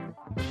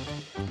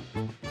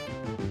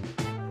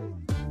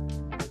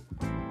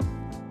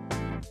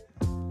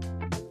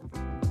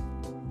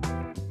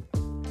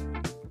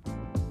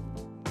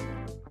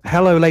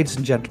Hello, ladies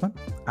and gentlemen,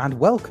 and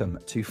welcome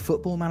to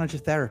Football Manager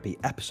Therapy,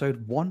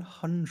 episode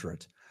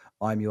 100.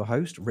 I'm your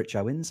host, Rich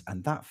Owens,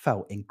 and that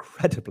felt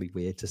incredibly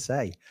weird to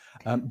say.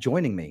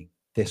 Joining me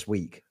this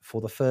week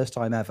for the first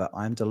time ever,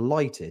 I'm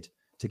delighted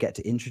to get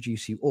to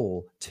introduce you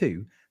all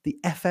to the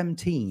FM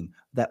team.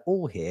 They're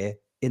all here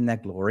in their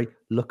glory.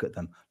 Look at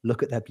them.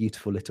 Look at their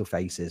beautiful little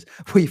faces.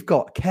 We've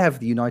got Kev,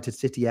 the United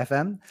City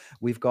FM.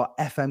 We've got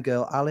FM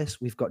girl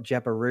Alice. We've got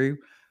Jebaru.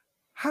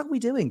 How are we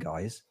doing,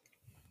 guys?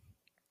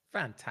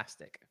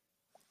 Fantastic.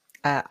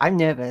 I'm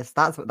nervous.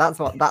 That's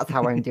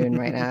how I'm doing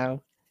right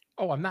now.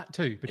 Oh, I'm that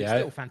too, but it's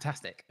still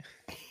fantastic.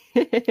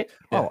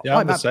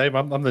 I'm the same.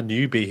 I'm the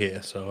newbie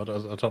here, so I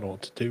don't know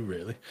what to do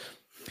really.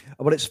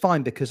 Well, it's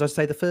fine because I'd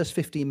say the first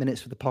 15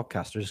 minutes of the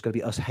podcast are just going to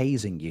be us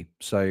hazing you.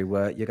 So you're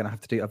going to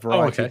have to do a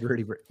variety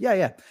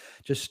of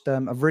just a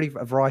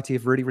variety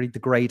of really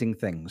degrading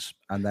things,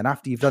 and then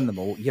after you've done them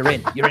all, you're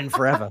in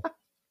forever.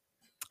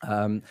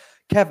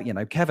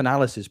 Kev and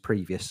Alice's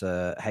previous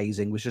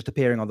hazing was just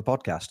appearing on the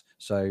podcast.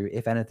 So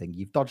if anything,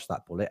 you've dodged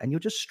that bullet and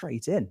you're just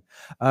straight in.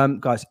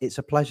 Guys, it's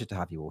a pleasure to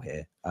have you all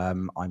here.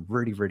 I'm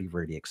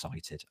really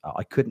excited.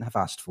 I couldn't have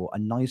asked for a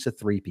nicer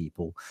three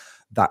people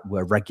that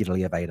were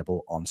regularly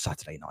available on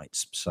Saturday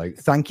nights. So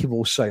thank you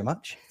all so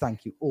much.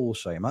 Thank you all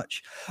so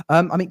much.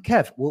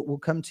 Kev, we'll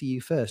come to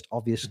you first.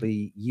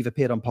 Obviously, you've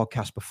appeared on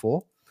podcasts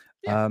before.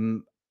 Yeah.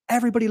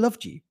 Everybody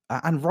loved you,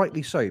 and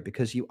rightly so,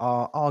 because you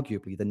are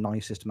arguably the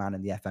nicest man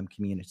in the FM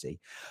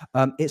community.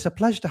 It's a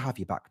pleasure to have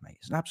you back, mate.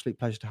 It's an absolute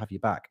pleasure to have you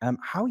back.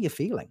 How are you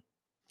feeling?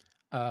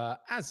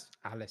 As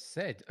Alice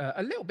said,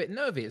 a little bit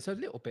nervy. It's a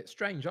little bit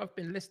strange. I've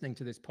been listening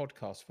to this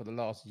podcast for the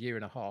last year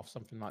and a half,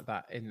 something like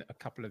that, in a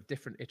couple of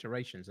different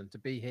iterations. And to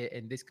be here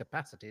in this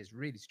capacity is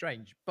really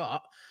strange.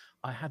 But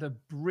I had a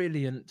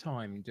brilliant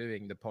time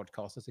doing the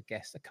podcast as a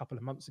guest a couple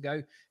of months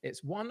ago.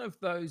 It's one of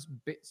those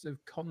bits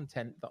of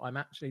content that I'm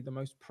actually the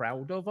most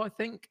proud of, I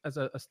think, as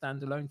a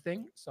standalone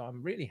thing. So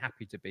I'm really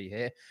happy to be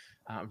here.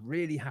 I'm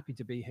really happy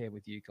to be here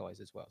with you guys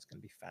as well. It's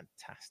going to be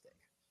fantastic.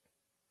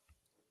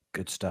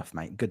 Good stuff,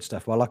 mate. Good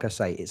stuff. Well, like I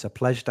say, it's a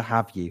pleasure to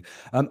have you.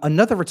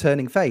 Another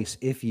returning face.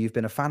 If you've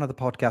been a fan of the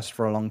podcast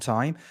for a long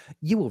time,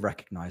 you will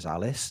recognize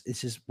Alice.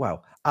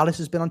 Alice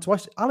has been on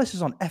twice. Alice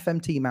is on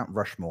FMT Mount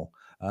Rushmore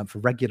for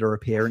regular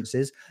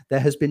appearances. There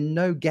has been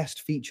no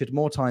guest featured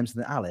more times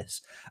than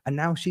Alice, and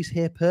now she's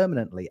here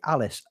permanently.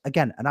 Alice,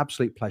 again, an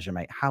absolute pleasure,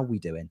 mate. How are we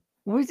doing?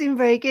 We're doing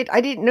very good. I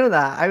didn't know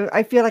that.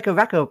 I feel like a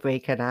record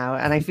breaker now,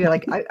 and I feel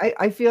like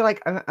I feel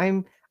like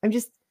I'm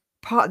just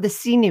part of the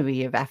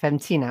scenery of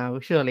FMT now,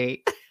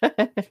 surely.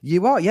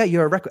 You are, yeah,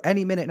 you're a record.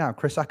 Any minute now,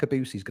 Chris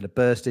Akabusi is going to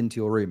burst into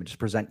your room and just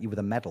present you with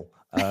a medal,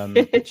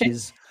 which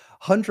is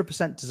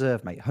 100%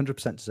 deserved, mate.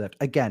 100% deserved.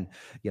 Again,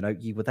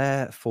 you were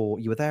there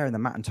in the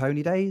Matt and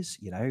Tony days.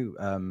 You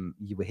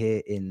were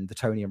here in the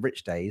Tony and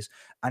Rich days,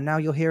 and now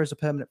you're here as a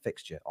permanent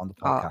fixture on the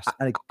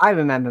podcast. I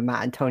remember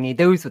Matt and Tony;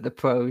 those were the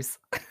pros.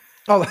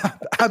 Oh,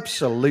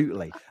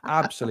 absolutely.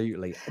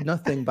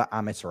 Nothing but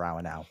amateur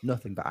hour now.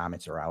 Nothing but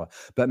amateur hour.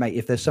 But, mate,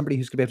 if there's somebody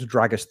who's going to be able to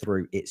drag us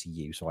through, it's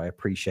you. So I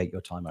appreciate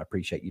your time. I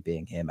appreciate you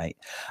being here, mate.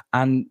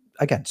 And,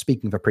 again,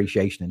 speaking of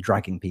appreciation and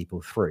dragging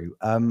people through,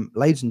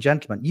 ladies and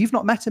gentlemen, you've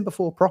not met him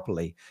before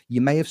properly. You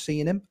may have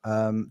seen him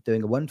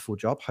doing a wonderful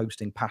job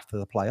hosting Path to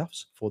the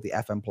Playoffs for the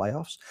FM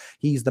playoffs.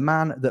 He's the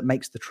man that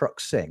makes the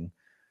truck sing.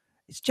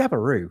 It's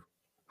Jebaru.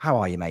 How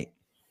are you, mate?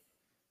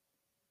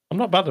 I'm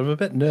not bad. I'm a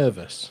bit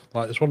nervous.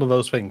 Like, it's one of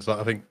those things that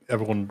I think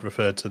everyone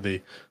referred to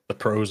the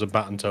pros of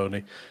Matt and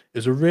Tony.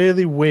 It's a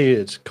really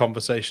weird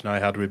conversation I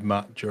had with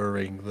Matt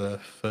during the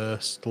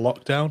first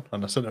lockdown,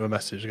 and I sent him a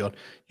message going,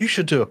 "You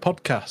should do a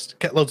podcast.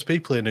 Get loads of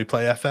people in who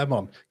play FM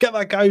on. Get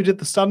that guy who did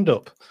the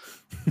stand-up."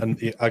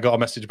 And I got a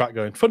message back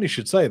going, "Funny you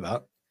should say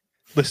that.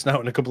 Listen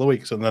out in a couple of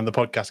weeks." And then the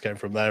podcast came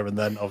from there, and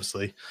then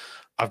obviously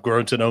I've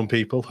grown to know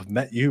people. I've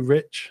met you,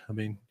 Rich. I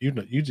mean, you've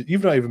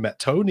not even met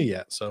Tony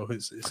yet, so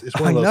it's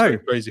one of those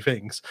crazy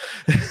things.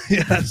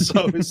 Yeah,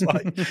 so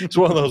it's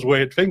one of those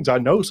weird things. I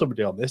know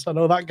somebody on this. I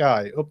know that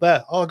guy up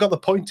there. Oh, I got the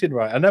pointing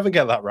right. I never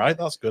get that right.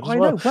 That's good. I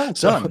know. Well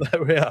so done.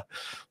 There we are.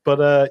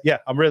 But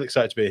I'm really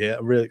excited to be here.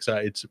 I'm really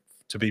excited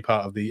to be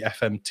part of the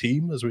FM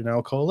team, as we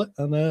now call it.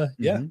 And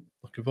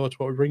looking forward to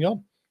what we bring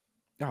on.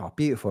 Oh,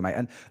 beautiful, mate.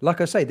 And like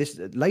I say, this,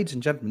 ladies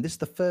and gentlemen, this is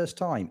the first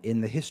time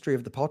in the history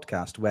of the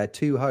podcast where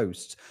two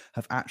hosts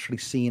have actually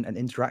seen and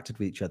interacted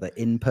with each other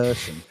in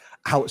person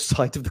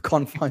outside of the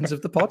confines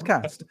of the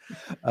podcast.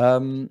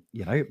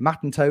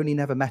 Matt and Tony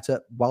never met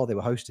up while they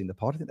were hosting the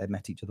pod. I think they've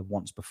met each other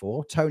once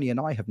before. Tony and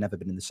I have never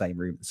been in the same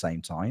room at the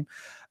same time.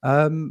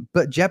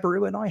 But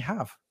Jebaru and I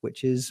have,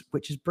 which is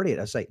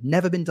brilliant. I say,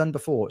 never been done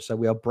before. So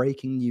we are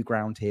breaking new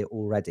ground here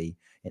already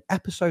in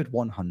episode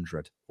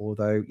 100.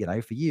 Although,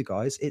 for you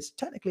guys, it's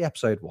technically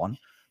episode 1.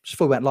 Just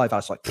before we went live, I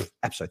was like,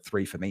 episode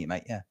 3 for me,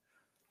 mate. Yeah.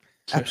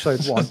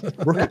 Episode 1,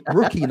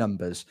 rookie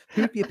numbers.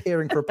 Who'd be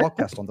appearing for a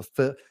podcast on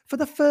for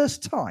the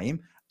first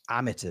time?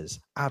 Amateurs,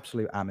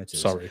 absolute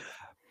amateurs. Sorry.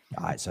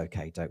 It's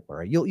okay. Don't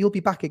worry. You'll be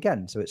back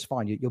again, so it's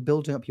fine. You're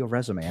building up your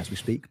resume as we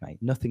speak, mate.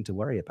 Nothing to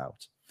worry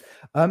about.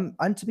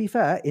 And to be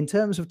fair, in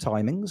terms of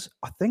timings,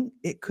 I think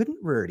it couldn't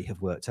really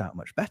have worked out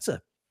much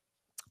better.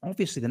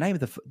 Obviously, the name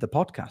of the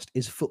podcast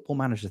is Football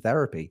Manager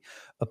Therapy,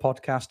 a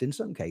podcast in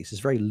some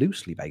cases very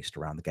loosely based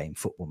around the game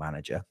Football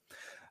Manager.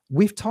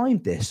 We've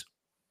timed this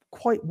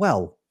quite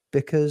well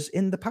because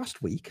in the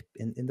past week,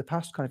 in the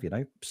past kind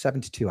of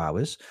 72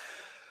 hours,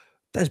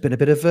 there's been a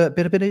bit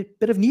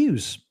of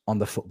news on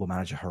the Football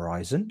Manager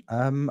horizon.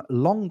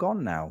 Long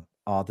gone now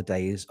are the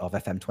days of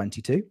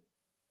FM22.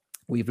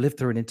 We've lived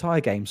through an entire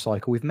game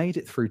cycle. We've made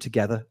it through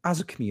together as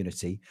a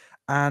community,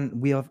 and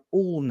we have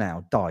all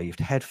now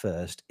dived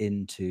headfirst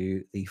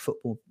into the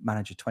Football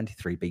Manager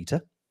 23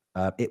 beta.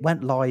 It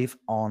went live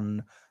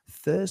on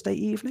Thursday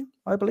evening,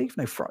 I believe.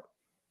 No, Friday.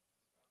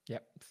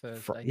 Yep,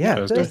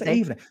 Thursday. Thursday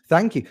evening.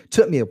 Thank you.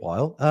 Took me a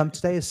while.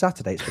 Today is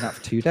Saturday. It's been out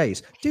for 2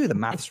 days. Do the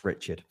maths,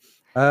 Richard.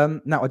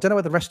 Now, I don't know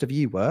where the rest of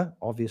you were,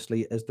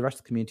 obviously, as the rest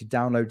of the community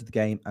downloaded the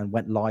game and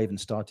went live and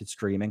started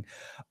streaming.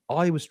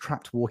 I was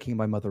trapped walking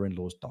my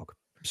mother-in-law's dog.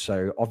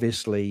 So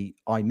obviously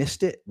I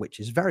missed it,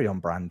 which is very on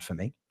brand for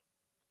me.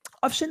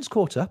 I've since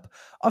caught up.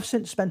 I've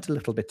since spent a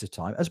little bit of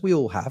time, as we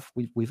all have.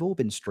 We've all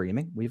been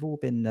streaming. We've all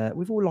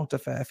logged a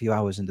fair few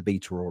hours in the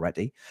beta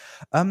already.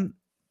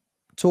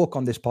 Talk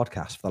on this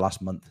podcast for the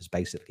last month has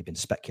basically been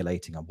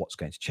speculating on what's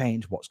going to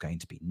change, what's going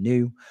to be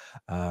new.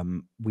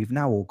 We've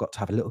now all got to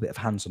have a little bit of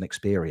hands-on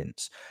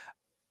experience.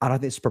 And I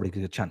think it's probably a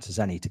good chance as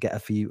any to get a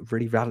few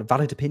really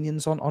valid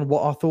opinions on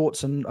what our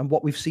thoughts and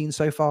what we've seen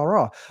so far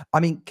are. I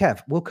mean,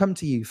 Kev, we'll come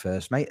to you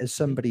first, mate, as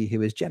somebody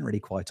who is generally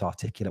quite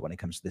articulate when it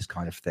comes to this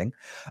kind of thing.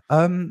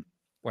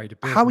 Way to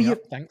build me up,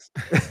 thanks.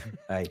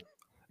 Hey,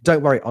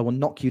 don't worry, I will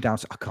knock you down.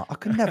 I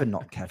can never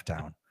knock Kev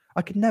down.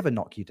 I could never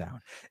knock you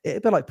down.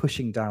 It'd be like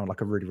pushing down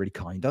like a really, really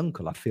kind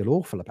uncle. I'd feel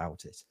awful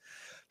about it.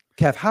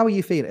 Kev, how are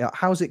you feeling?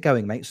 How's it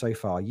going, mate, so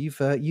far? You've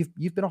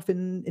been off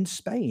in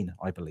Spain,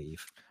 I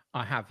believe.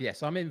 I have,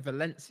 yes. I'm in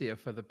Valencia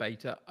for the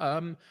beta.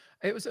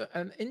 It was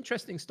an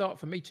interesting start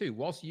for me too.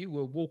 Whilst you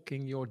were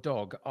walking your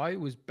dog, I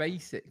was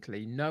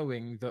basically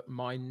knowing that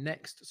my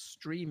next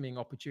streaming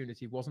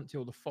opportunity wasn't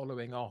till the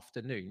following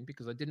afternoon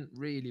because I didn't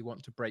really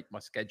want to break my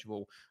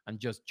schedule and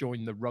just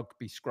join the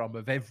rugby scrum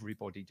of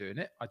everybody doing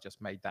it. I just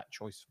made that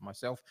choice for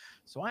myself.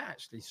 So I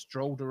actually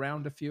strolled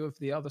around a few of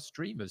the other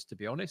streamers, to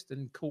be honest,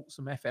 and caught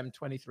some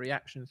FM23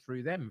 action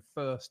through them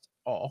first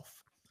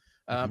off.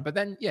 But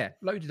then,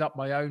 loaded up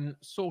my own,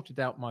 sorted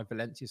out my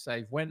Valencia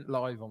save, went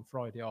live on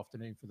Friday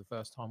afternoon for the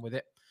first time with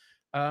it.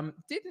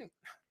 Didn't,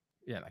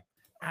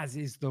 as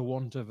is the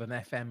want of an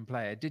FM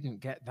player, didn't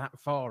get that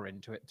far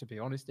into it, to be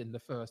honest, in the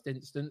first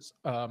instance.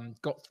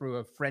 Got through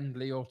a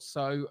friendly or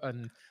so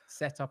and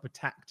set up a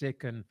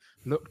tactic and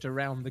looked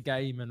around the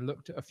game and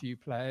looked at a few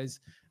players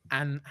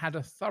and had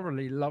a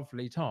thoroughly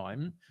lovely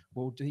time.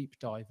 We'll deep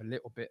dive a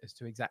little bit as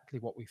to exactly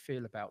what we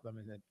feel about them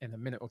in a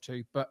minute or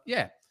two. But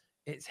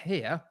it's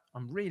here.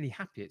 I'm really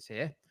happy it's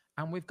here.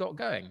 And we've got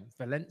going.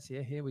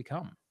 Valencia, here we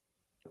come.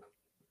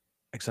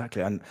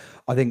 Exactly. And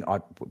I think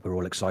we're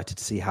all excited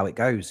to see how it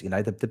goes.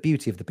 The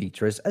beauty of the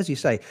beta is, as you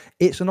say,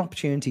 it's an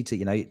opportunity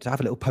to, to have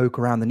a little poke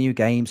around the new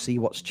game, see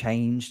what's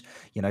changed,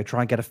 try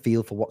and get a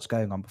feel for what's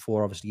going on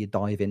before obviously you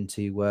dive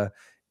into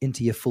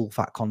your full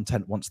fat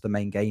content once the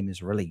main game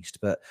is released.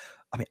 But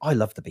I mean, I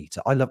love the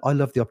beta. I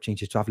love the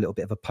opportunity to have a little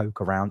bit of a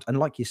poke around. And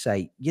like you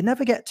say, you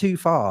never get too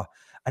far.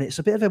 And it's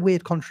a bit of a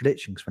weird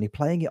contradiction because when you're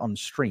playing it on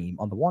stream,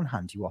 on the one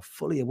hand, you are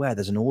fully aware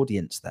there's an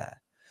audience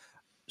there.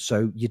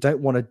 So you don't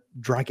want to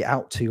drag it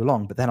out too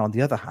long. But then on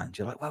the other hand,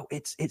 you're like, well,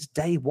 it's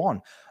day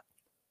one.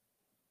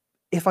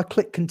 If I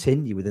click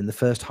continue within the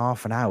first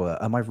half an hour,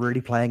 am I really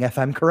playing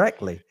FM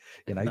correctly?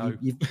 No.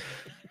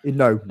 You've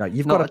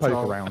got to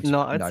poke around.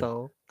 Not at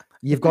all.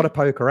 You've got to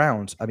poke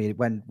around. I mean,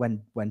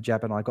 when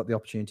Jeb and I got the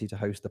opportunity to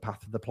host the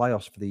Path of the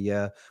Playoffs for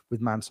the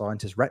with Man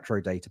Scientist Retro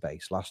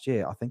database last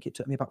year, I think it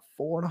took me about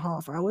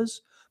 4.5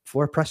 hours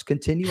before I pressed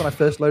continue when I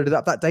first loaded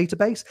up that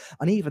database.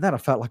 And even then, I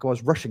felt like I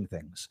was rushing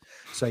things.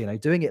 So,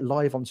 doing it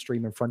live on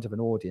stream in front of an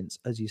audience,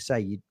 as you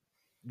say,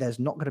 there's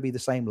not going to be the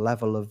same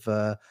level of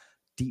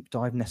deep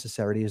dive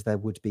necessarily as there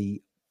would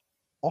be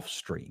off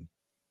stream.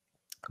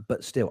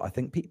 But still, I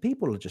think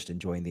people are just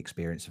enjoying the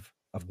experience of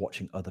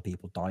watching other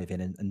people dive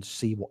in and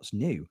see what's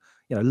new.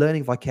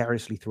 Learning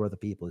vicariously through other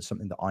people is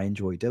something that I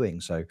enjoy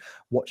doing. So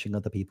watching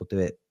other people do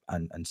it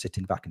and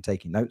sitting back and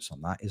taking notes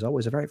on that is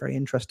always a very, very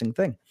interesting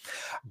thing.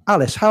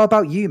 Alice, how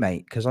about you,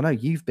 mate? Because I know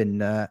you've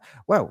been, I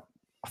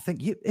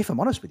think if I'm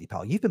honest with you,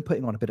 pal, you've been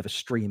putting on a bit of a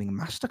streaming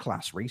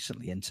masterclass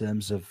recently in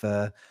terms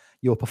of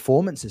your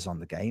performances on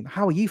the game.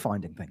 How are you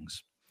finding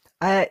things?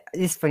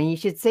 It's funny you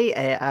should say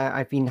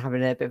I've been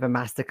having a bit of a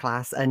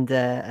masterclass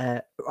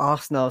and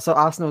Arsenal. So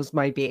Arsenal's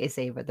my beta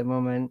save at the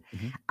moment.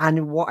 Mm-hmm.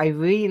 And what I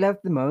really love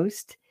the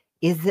most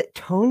is that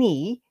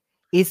Tony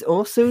is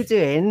also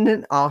doing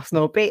an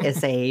Arsenal beta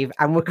save.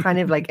 And we're kind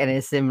of like in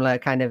a similar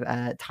kind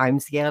of time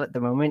scale at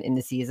the moment in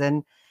the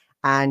season.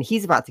 and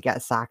he's about to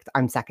get sacked.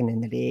 I'm second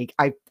in the league.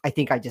 I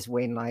think I just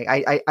win. Like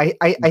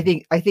I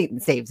think the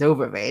save's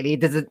over. Really,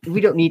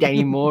 we don't need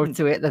any more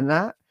to it than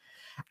that.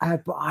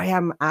 But I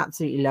am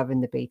absolutely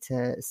loving the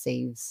beta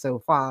saves so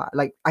far.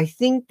 Like I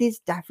think there's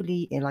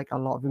definitely like a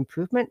lot of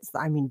improvements that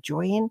I'm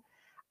enjoying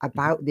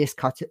about this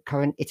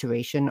current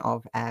iteration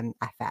of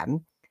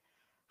FM.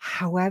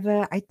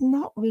 However, I'm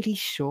not really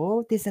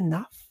sure there's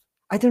enough.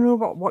 I don't know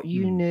what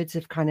you nerds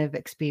have kind of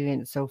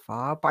experienced so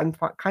far, but I'm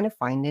kind of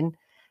finding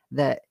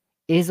that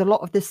it is a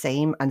lot of the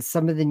same, and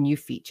some of the new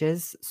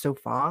features so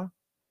far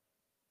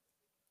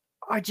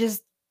are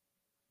just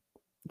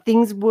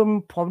things we're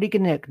probably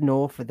going to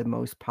ignore for the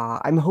most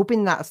part. I'm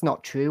hoping that's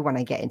not true when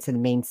I get into the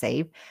main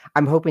save.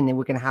 I'm hoping that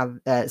we're going to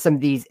have some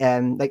of these,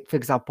 like for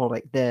example,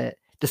 like the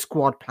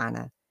squad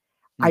planner.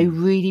 I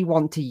really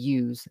want to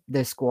use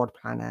the squad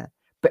planner,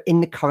 but in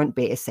the current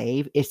beta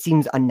save, it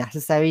seems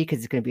unnecessary because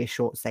it's going to be a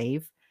short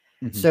save.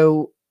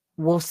 So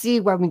we'll see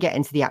when we get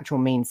into the actual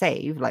main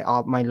save, like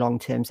my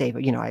long-term save.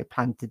 You know, I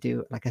plan to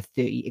do like at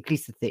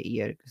least a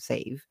 30-year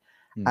save.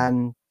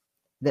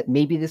 That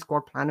maybe the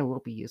squad planner will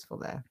be useful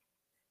there.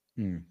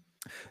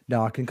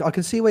 No, I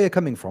can see where you're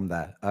coming from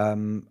there.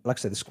 Like I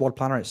said, the squad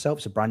planner itself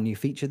is a brand new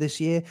feature this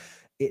year.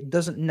 It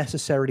doesn't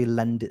necessarily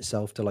lend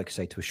itself to, like I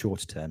say, to a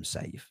shorter term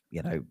save.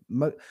 You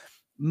know,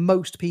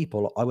 most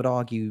people, I would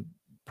argue,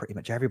 pretty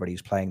much everybody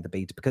who's playing the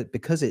beta,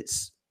 because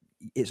it's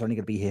only going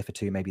to be here for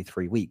 2, maybe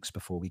 3 weeks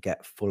before we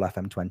get full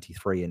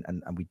FM23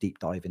 and we deep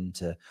dive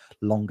into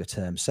longer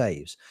term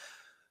saves.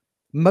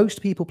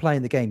 Most people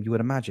playing the game, you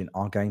would imagine,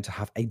 are going to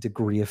have a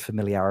degree of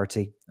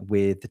familiarity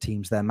with the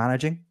teams they're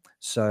managing.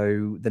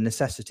 So the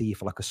necessity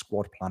for like a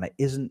squad planner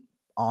isn't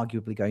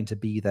arguably going to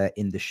be there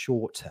in the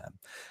short term.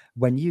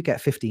 When you get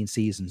 15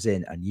 seasons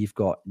in and you've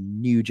got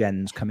new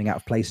gens coming out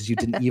of places you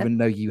didn't even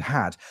know you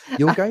had,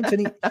 you're going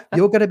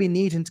to be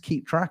needing to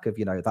keep track of,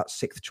 you know, that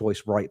 6th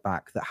choice right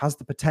back that has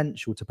the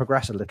potential to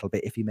progress a little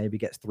bit if he maybe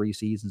gets 3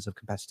 seasons of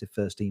competitive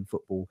first team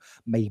football,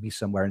 maybe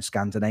somewhere in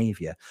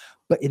Scandinavia.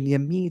 But in the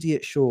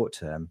immediate short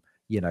term,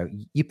 you know,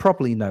 you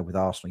probably know with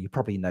Arsenal, you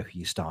probably know who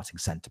your starting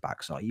centre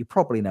backs are. You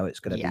probably know it's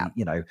going to be,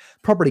 you know,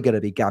 probably going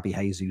to be Gabby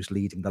Jesus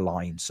leading the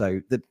line.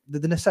 So the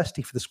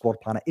necessity for the squad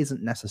planner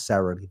isn't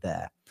necessarily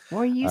there.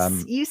 Well,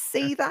 you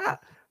see that,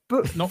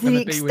 but Not going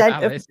to be with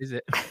Alice, is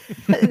it?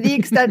 The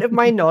extent of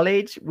my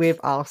knowledge with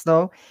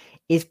Arsenal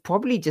is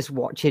probably just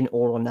watching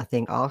All or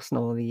Nothing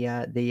Arsenal,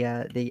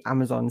 the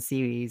Amazon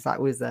series. That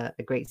was a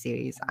great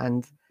series,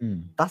 and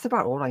that's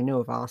about all I know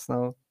of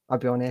Arsenal. I'll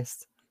be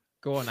honest.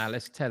 Go on,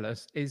 Alice. Tell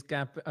us: is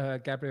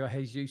Gabriel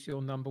Jesus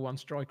your number 1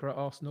 striker at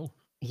Arsenal?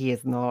 He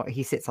is not.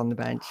 He sits on the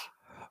bench.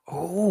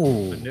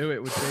 Oh, I knew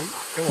it would be.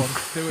 Go on.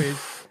 Who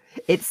is?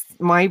 It's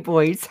my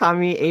boy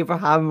Tammy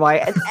Abraham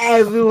White, and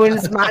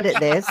everyone's mad at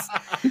this.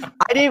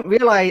 I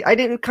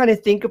didn't kind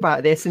of think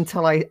about this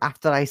until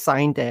after I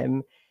signed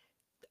him.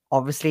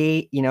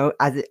 Obviously, you know,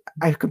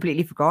 I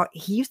completely forgot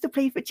he used to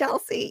play for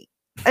Chelsea.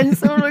 And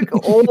so, like,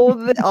 all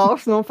the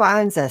Arsenal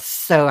fans are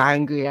so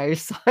angry I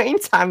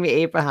signed Tammy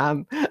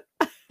Abraham.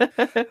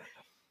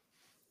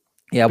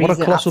 Yeah, what a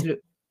colossal...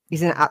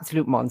 He's an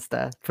absolute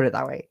monster, put it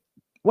that way.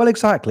 Well,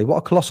 exactly. What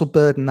a colossal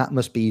burden that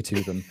must be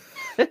to them.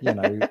 You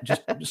know,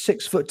 just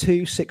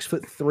 6'2",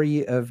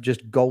 6'3" of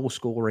just goal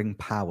scoring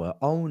power.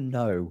 Oh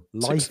no,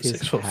 life is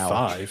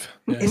 6'5".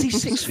 Yeah. Is he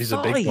 6'5"? He's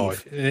a big boy.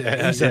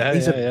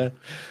 Yeah.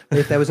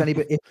 If there was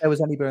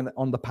anybody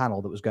on the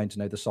panel that was going to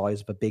know the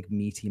size of a big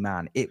meaty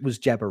man, it was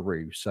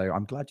Jebaru. So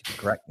I'm glad you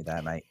could correct me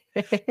there, mate.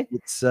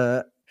 It's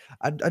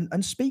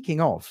and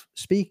speaking of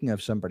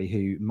somebody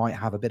who might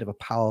have a bit of a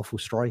powerful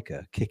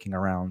striker kicking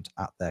around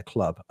at their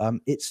club,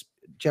 it's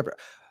Jebaru.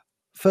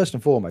 First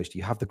and foremost,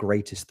 you have the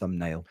greatest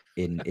thumbnail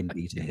in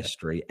beta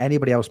history.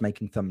 Anybody else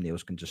making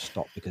thumbnails can just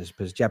stop because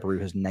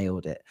Jebaru has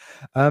nailed it.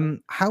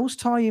 How's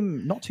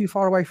time not too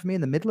far away from me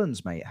in the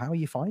Midlands, mate? How are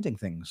you finding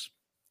things?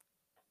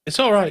 It's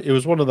all right. It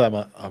was one of them.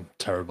 I'm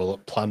terrible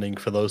at planning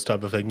for those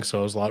type of things. So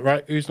I was like,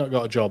 right, who's not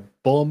got a job?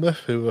 Bournemouth,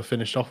 who I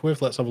finished off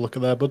with. Let's have a look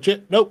at their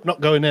budget. Nope, not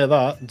going near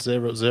that.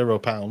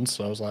 £0.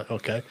 So I was like,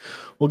 okay,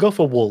 we'll go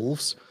for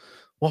Wolves.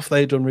 What have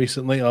they done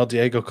recently? Oh,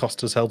 Diego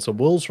Costa's held some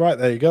Wolves. Right,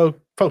 there you go.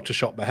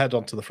 Photoshop my head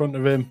onto the front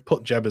of him.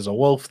 Put Jeb as a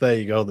wolf. There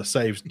you go. The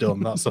save's done.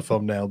 That's the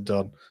thumbnail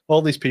done.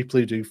 All these people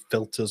who do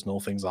filters and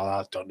all things like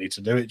that don't need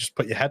to do it. Just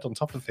put your head on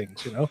top of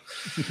things, you know?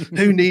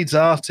 Who needs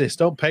artists?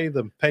 Don't pay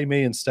them. Pay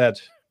me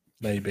instead.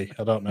 Maybe.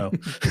 I don't know.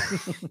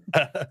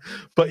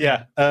 But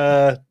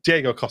yeah,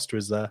 Diego Costa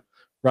is there.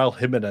 Raul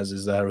Jimenez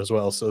is there as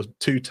well. So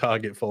 2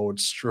 target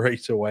forwards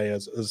straight away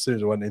as soon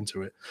as I went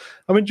into it.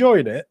 I'm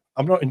enjoying it.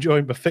 I'm not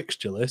enjoying my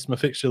fixture list. My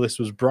fixture list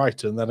was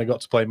Brighton, then I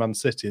got to play Man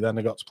City, then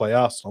I got to play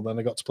Arsenal, then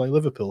I got to play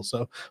Liverpool.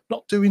 So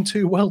not doing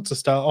too well to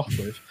start off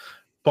with.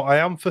 But I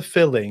am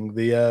fulfilling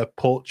the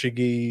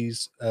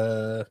Portuguese,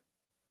 what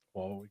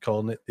are we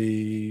calling it?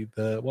 The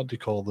what do you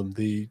call them?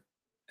 The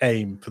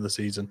aim for the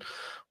season.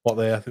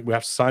 I think we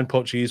have to sign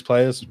Portuguese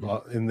players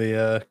in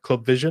the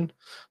club vision.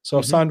 So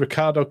I've signed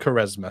Ricardo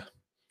Quaresma.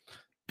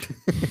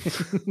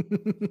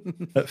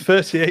 At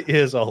 38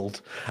 years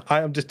old,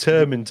 I am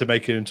determined to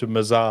make him into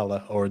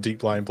Mazzala or a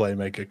deep line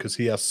playmaker because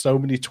he has so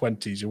many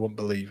 20s, you wouldn't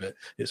believe it.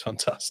 It's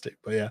fantastic.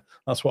 But yeah,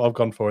 that's what I've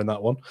gone for in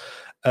that one.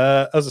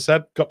 As I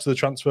said, got to the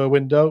transfer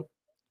window,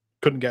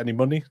 couldn't get any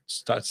money,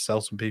 started to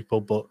sell some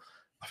people, but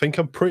I think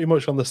I'm pretty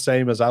much on the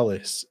same as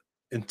Alice.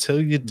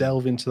 Until you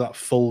delve into that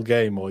full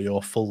game or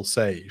your full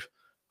save,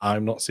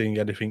 I'm not seeing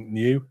anything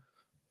new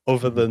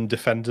other than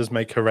defenders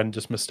make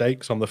horrendous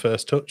mistakes on the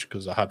first touch,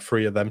 because I had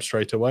 3 of them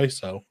straight away.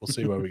 So we'll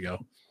see where we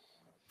go.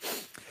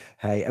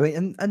 Hey, I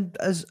mean, and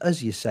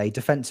as you say,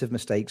 defensive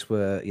mistakes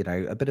were, you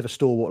know, a bit of a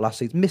stalwart last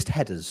season. Missed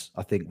headers,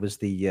 I think, was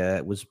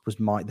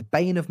the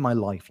bane of my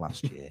life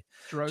last year.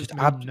 Drove Just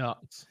me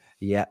nuts.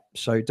 Yeah.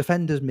 So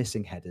defenders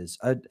missing headers.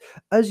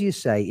 As you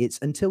say, it's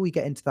until we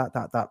get into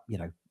that you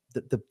know,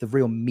 the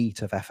real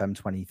meat of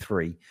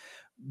FM23,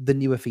 the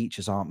newer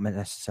features aren't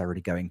necessarily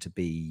going to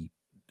be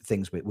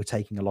things we're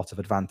taking a lot of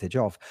advantage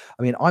of.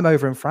 I mean, I'm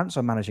over in France.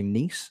 I'm managing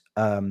Nice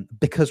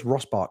because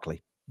Ross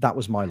Barkley. That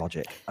was my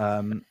logic.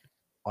 I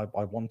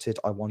wanted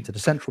a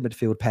central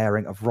midfield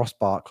pairing of Ross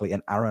Barkley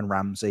and Aaron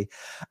Ramsey,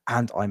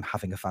 and I'm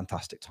having a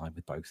fantastic time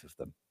with both of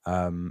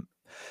them.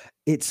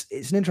 It's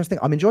an interesting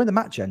thing. I'm enjoying the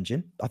match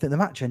engine. I think the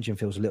match engine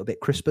feels a little bit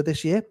crisper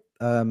this year.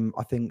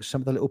 I think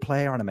some of the little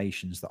player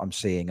animations that I'm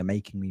seeing are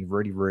making me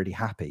really, really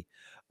happy.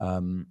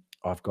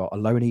 I've got a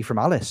loanee from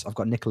Alice. I've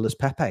got Nicolas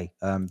Pepe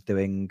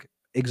doing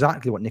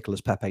exactly what Nicolas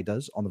Pepe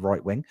does on the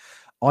right wing,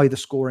 either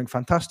scoring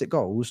fantastic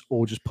goals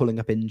or just pulling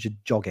up injured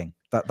jogging.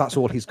 That's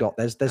all he's got.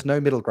 There's no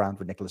middle ground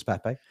with Nicolas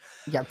Pepe.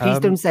 Yeah, please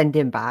don't send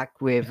him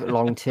back with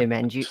long-term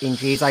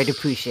injuries. I'd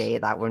appreciate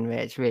that one,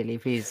 Rich. Really,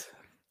 please.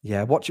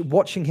 Yeah,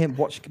 watching him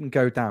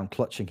go down,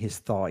 clutching his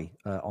thigh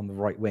on the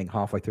right wing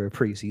halfway through a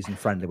preseason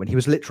friendly when he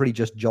was literally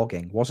just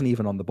jogging, wasn't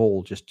even on the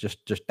ball,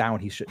 just down.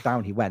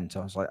 He went. I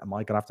was like, am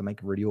I gonna have to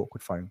make a really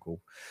awkward phone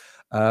call?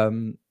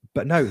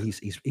 But no,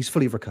 he's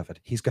fully recovered.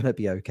 He's going to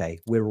be okay.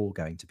 We're all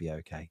going to be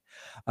okay.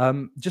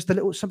 Just some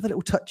of the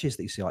little touches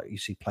that you see, like you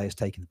see players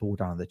taking the ball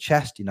down on the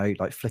chest, you know,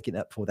 like flicking it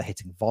up before they're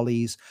hitting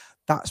volleys.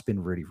 That's been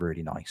really,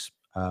 really nice.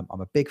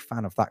 I'm a big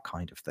fan of that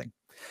kind of thing.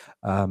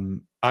 I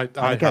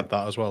had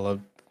that as well.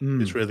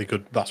 It's really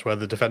good. That's where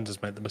the defenders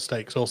make the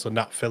mistakes. Also,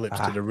 Nat Phillips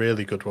did a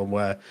really good one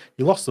where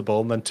he lost the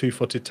ball and then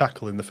 2-footed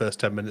tackle in the first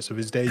 10 minutes of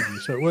his debut.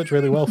 So it worked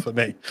really well for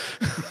me.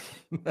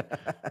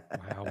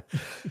 Wow.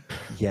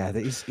 Yeah,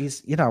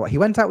 he's you know, he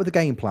went out with a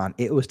game plan.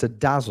 It was to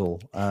dazzle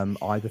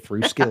either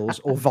through skills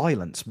or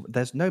violence.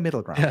 There's no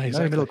middle ground. Yeah,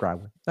 exactly. No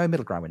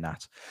middle ground with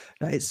Nat.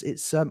 No,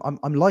 it's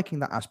I'm liking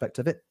that aspect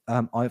of it.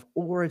 I've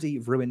already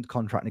ruined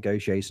contract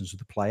negotiations with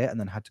the player and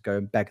then had to go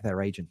and beg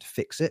their agent to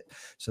fix it.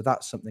 So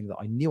that's something that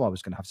I knew I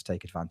was going to have to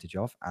take advantage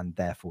of and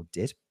therefore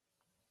did.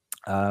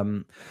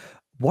 One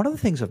of the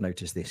things I've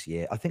noticed this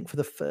year, I think for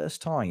the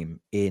first time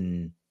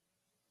in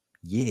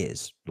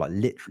years, like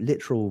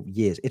literal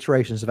years,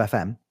 iterations of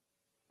FM,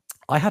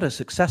 I had a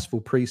successful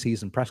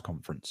preseason press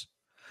conference.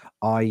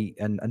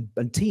 And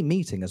team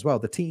meeting as well.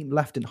 The team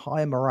left in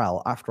higher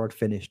morale after I'd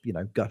finished, you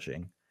know,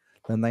 gushing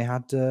than they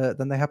had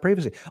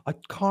previously. I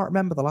can't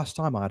remember the last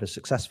time I had a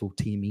successful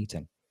team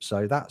meeting.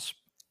 So that's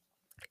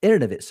in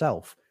and of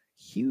itself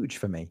huge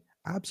for me.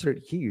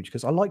 Absolutely huge,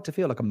 because I like to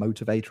feel like a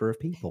motivator of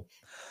people.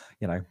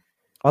 You know,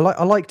 I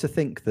like to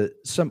think that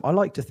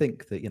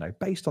you know,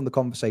 based on the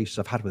conversations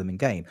I've had with them in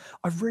game,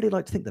 I really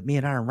like to think that me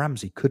and Aaron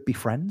Ramsey could be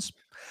friends,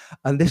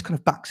 and this kind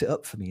of backs it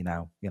up for me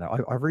now. You know,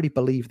 I really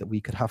believe that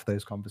we could have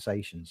those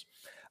conversations.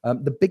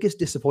 The biggest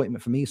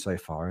disappointment for me so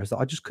far is that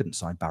I just couldn't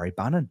sign Barry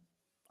Bannon.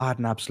 I had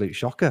an absolute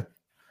shocker.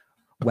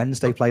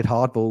 Wednesday played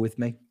hardball with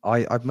me.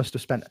 I must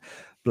have spent,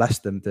 bless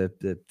them,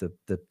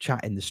 the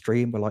chat in the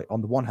stream were like, on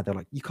the one hand, they're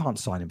like, you can't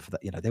sign him for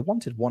that. You know, they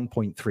wanted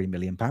 £1.3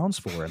 million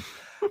for him.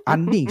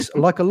 And Nice,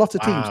 like a lot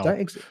of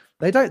teams,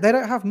 they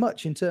don't have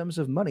much in terms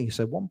of money.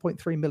 So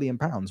 £1.3 million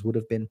would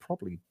have been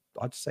probably,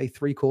 I'd say,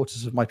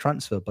 3/4 of my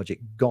transfer budget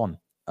gone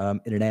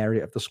in an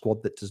area of the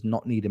squad that does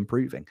not need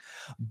improving.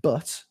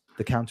 But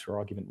the counter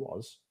argument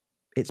was,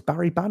 it's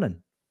Barry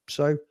Bannon.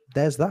 So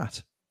there's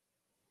that.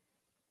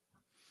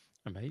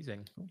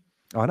 Amazing.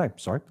 Oh, no,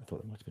 sorry. I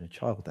thought there might have been a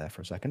child there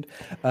for a second.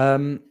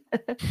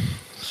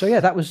 So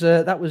yeah, that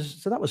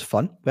was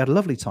fun. We had a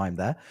lovely time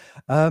there.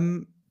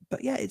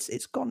 But yeah,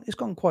 it's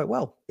gone quite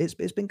well. It's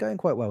been going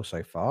quite well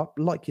so far.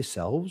 Like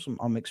yourselves,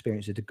 I'm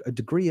experiencing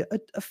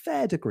a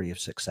fair degree of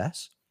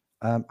success.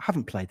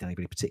 Haven't played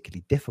anybody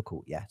particularly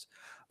difficult yet,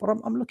 but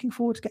I'm looking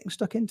forward to getting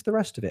stuck into the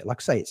rest of it.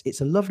 Like I say,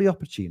 it's a lovely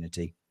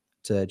opportunity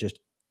to just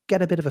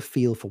get a bit of a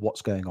feel for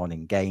what's going on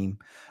in game.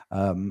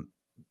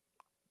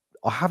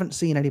 I haven't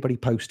seen anybody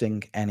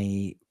posting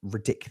any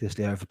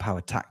ridiculously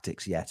overpowered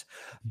tactics yet,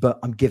 but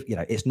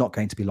it's not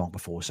going to be long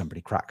before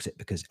somebody cracks it,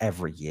 because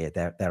every year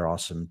there are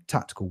some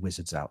tactical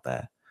wizards out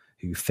there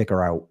who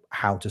figure out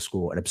how to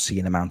score an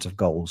obscene amount of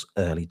goals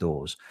early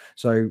doors.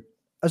 So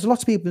as a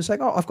lot of people are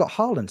saying, "Oh, I've got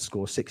Haaland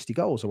score 60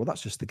 goals." Well,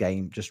 that's just the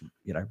game, just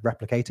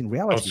replicating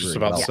reality. I was just really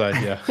about well.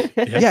 to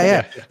say,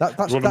 Yeah.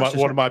 That's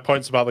one of my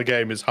points about the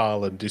game is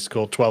Haaland. He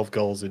scored 12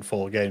 goals in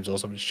 4 games or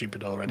something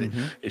stupid already.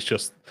 It's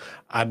just,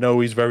 I know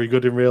he's very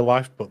good in real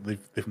life, but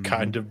they've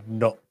kind of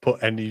not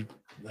put any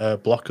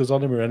blockers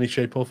on him or any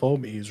shape or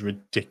form. He's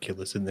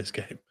ridiculous in this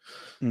game.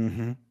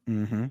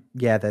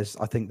 Yeah,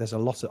 I think there's a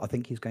lot of. I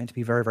think he's going to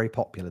be very, very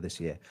popular this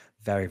year.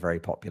 Very, very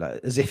popular.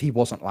 As if he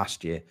wasn't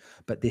last year,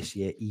 but this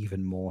year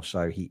even more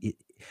so. He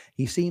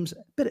seems a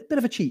bit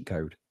of a cheat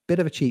code. Bit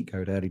of a cheat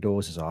code early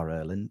doors as our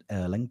Erling,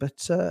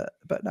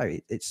 but no,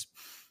 it's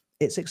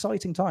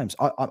exciting times.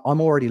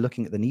 I'm already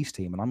looking at the Nice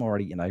team, and I'm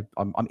already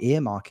I'm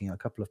earmarking a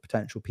couple of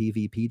potential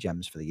PvP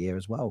gems for the year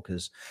as well,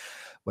 because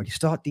when you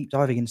start deep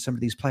diving into some of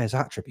these players'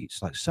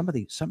 attributes, like some of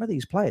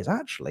these players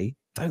actually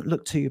don't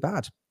look too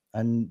bad.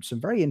 And some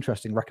very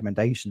interesting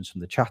recommendations from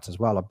the chat as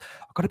well. I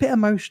got a bit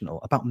emotional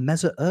about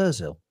Mesut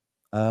Ozil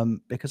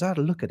because I had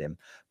a look at him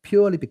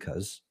purely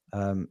because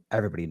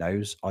everybody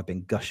knows I've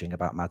been gushing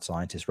about Mad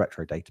Scientist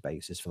retro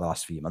databases for the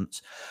last few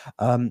months.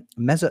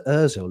 Mesut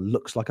Ozil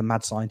looks like a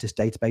Mad Scientist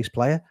database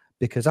player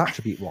because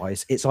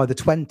attribute-wise, it's either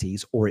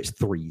 20s or it's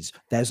 3s.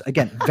 There's,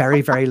 again,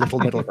 very, very little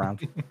middle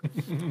ground.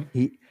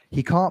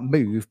 He can't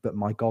move, but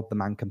my God, the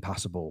man can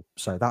pass a ball.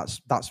 So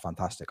that's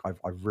fantastic.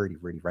 I really,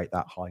 really rate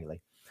that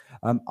highly.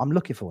 I'm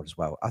looking forward as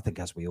well. I think,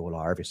 as we all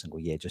are every single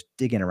year, just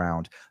digging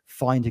around,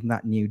 finding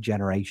that new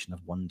generation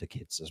of wonder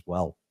kids as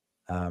well.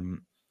 I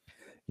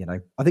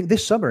think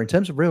this summer, in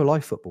terms of real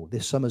life football,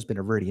 this summer's been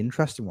a really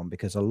interesting one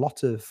because a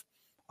lot of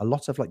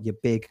like your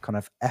big kind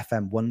of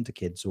FM wonder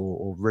kids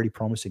or really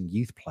promising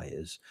youth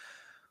players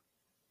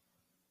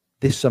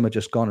this summer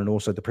just gone, and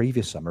also the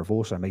previous summer, have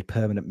also made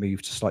permanent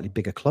moves to slightly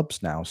bigger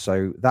clubs now.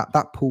 So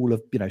that pool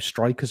of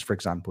strikers, for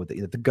example,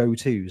 the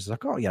go-tos,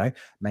 like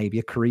maybe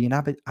a Kareem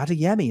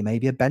Adeyemi,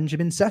 maybe a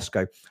Benjamin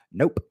Sesko.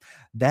 Nope,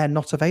 they're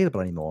not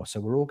available anymore. So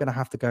we're all going to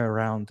have to go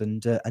around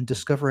and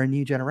discover a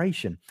new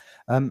generation.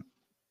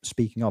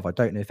 Speaking of, I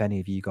don't know if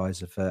any of you guys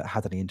have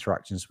had any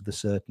interactions with a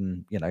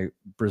certain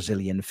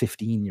Brazilian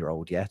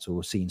 15-year-old yet,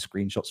 or seen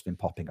screenshots of him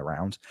popping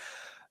around.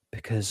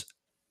 Because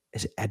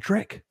is it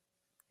Edric?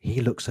 He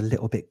looks a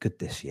little bit good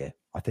this year.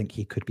 I think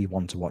he could be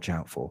one to watch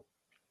out for.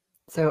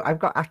 So I've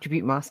got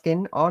attribute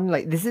masking on.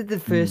 Like, this is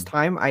the first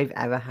time I've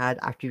ever had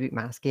attribute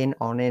masking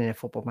on in a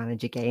Football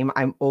Manager game.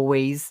 I'll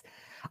always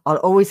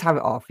have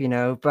it off,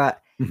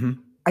 but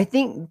I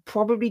think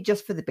probably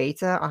just for the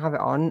beta, I'll have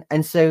it on.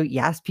 And so,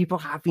 yes, people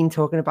have been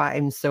talking about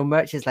him so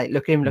much. It's like,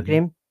 look at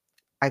him.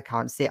 I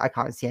can't see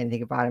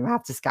anything about him. I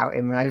have to scout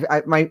him. And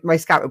my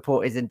scout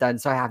report isn't done,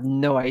 so I have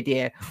no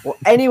idea what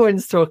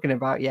anyone's talking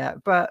about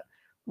yet. But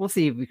we'll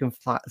see if we can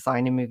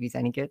sign him if he's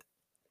any good.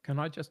 Can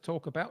I just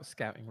talk about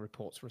scouting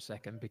reports for a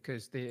second?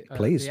 Because the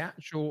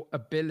actual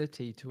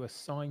ability to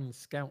assign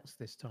scouts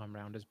this time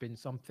around has been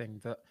something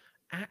that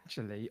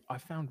actually I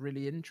found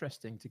really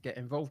interesting to get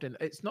involved in.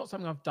 It's not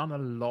something I've done a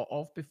lot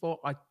of before.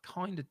 I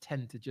kind of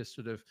tend to just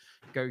sort of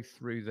go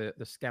through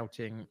the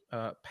scouting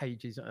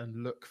pages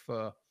and look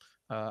for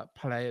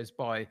players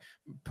by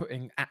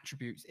putting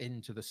attributes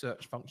into the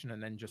search function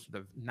and then just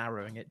sort of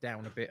narrowing it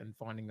down a bit and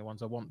finding the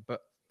ones I want.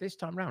 But this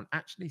time around,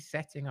 actually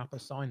setting up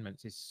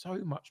assignments is so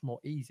much more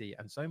easy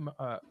and so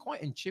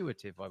quite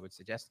intuitive, I would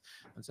suggest.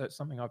 And so it's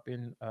something I've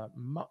been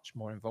much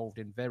more involved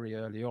in very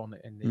early on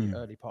in the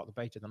early part of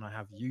the beta than I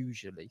have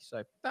usually.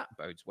 So that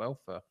bodes well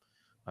for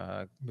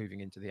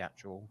moving into the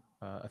actual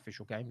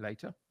official game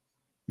later.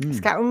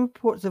 Scouting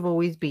reports have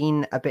always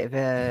been a bit of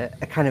a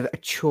kind of a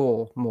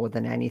chore more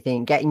than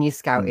anything. Getting your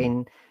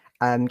scouting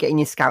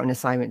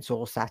assignments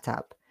all set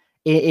up.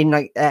 In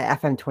like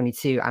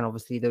FM22 and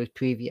obviously those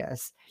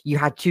previous, you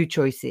had two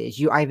choices.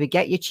 You either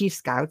get your chief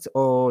scout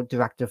or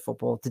director of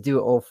football to do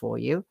it all for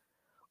you,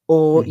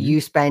 or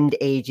you spend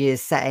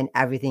ages setting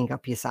everything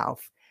up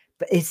yourself.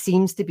 But it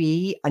seems to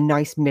be a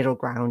nice middle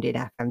ground in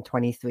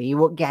FM23.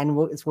 Well, again,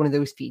 it's one of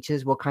those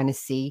features we'll kind of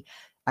see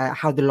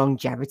how the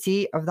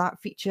longevity of that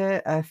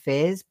feature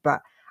fares.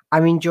 But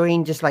I'm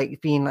enjoying just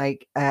like being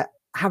like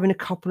having a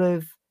couple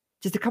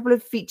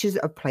of features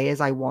of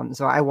players I want.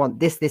 So I want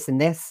this, and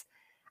this.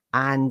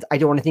 And I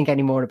don't want to think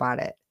any more about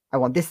it. I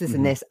want this,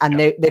 and this. And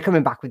they're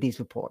coming back with these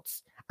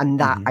reports. And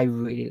that I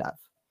really love.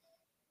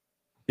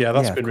 Yeah,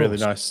 that's been really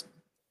nice,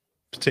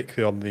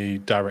 particularly on the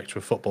director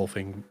of football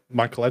thing.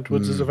 Michael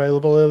Edwards is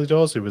available early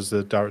doors. He was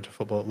the director of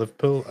football at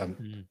Liverpool,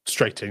 and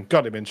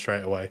got him in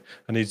straight away.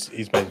 And he's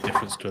made a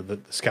difference to the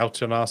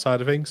scouting on our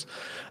side of things.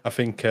 I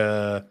think,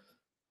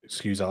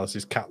 excuse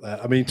Alice's cat there.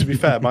 I mean, to be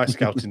fair, my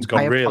scouting's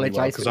gone really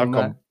well because I've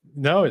gone.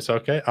 No, it's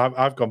okay.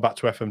 I've gone back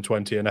to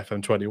FM20 and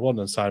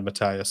FM21 and signed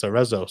Mattia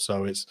Cerezo,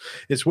 so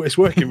it's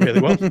working really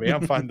well for me.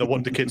 I'm finding the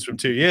wonder kids from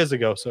 2 years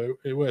ago, so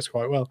it works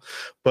quite well.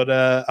 But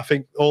I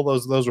think all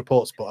those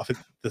reports, but I think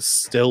there's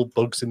still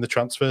bugs in the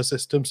transfer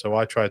system. So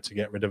I tried to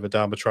get rid of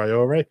Adama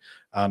Traore,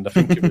 and I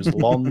think it was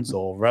Lons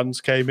or Rans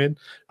came in,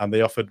 and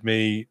they offered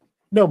me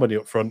no money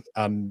up front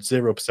and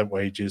 0%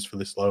 wages for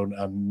this loan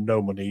and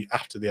no money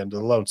after the end of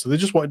the loan. So they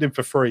just wanted him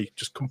for free,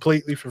 just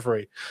completely for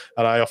free.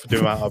 And I offered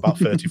him out about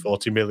 30,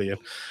 40 million.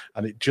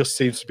 And it just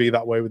seems to be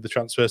that way with the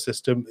transfer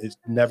system. It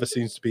never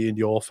seems to be in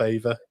your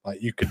favour.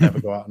 Like, you could never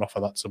go out and offer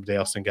that to somebody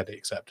else and get it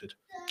accepted.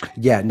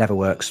 Yeah, it never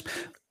works.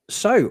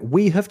 So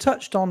we have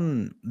touched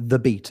on the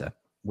beta.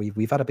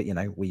 We've had a bit,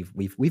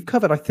 we've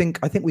covered. I think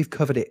we've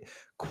covered it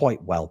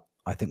quite well.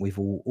 I think we've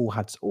all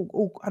had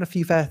a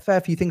few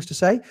fair few things to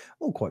say,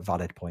 all quite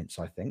valid points,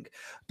 I think.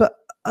 But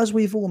as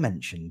we've all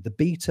mentioned, the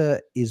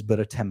beta is but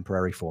a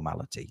temporary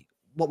formality.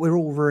 What we're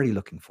all really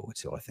looking forward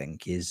to, I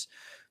think, is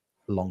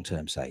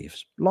long-term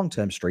saves,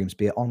 long-term streams,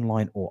 be it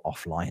online or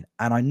offline.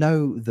 And I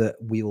know that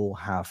we all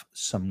have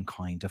some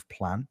kind of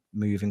plan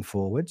moving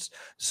forwards.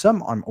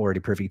 Some I'm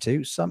already privy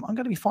to, some I'm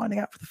going to be finding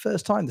out for the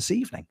first time this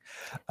evening.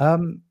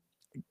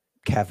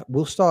 Kev,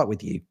 we'll start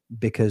with you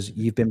because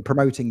you've been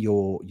promoting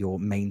your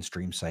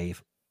mainstream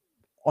save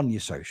on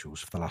your socials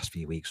for the last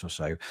few weeks or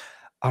so.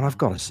 And I've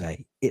got to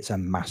say, it's a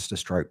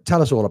masterstroke.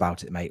 Tell us all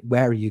about it, mate.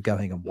 Where are you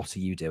going and what are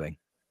you doing?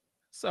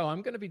 So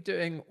I'm going to be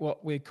doing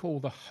what we call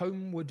the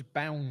Homeward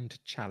Bound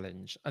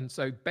Challenge. And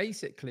so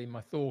basically my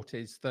thought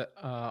is that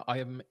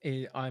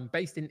I'm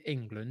based in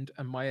England,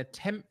 and my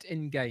attempt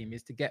in game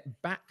is to get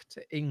back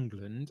to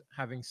England,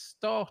 having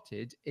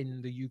started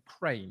in the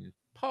Ukraine.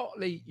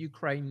 Partly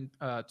Ukraine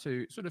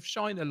to sort of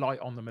shine a light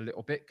on them a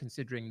little bit,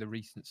 considering the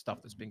recent stuff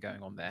that's been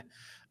going on there.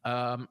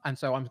 And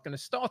so I'm going to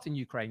start in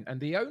Ukraine. And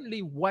the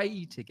only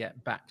way to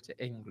get back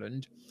to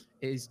England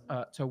is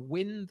to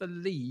win the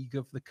league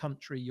of the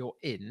country you're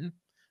in,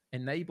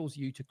 enables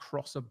you to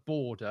cross a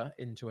border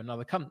into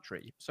another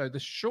country. So the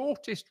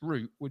shortest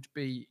route would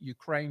be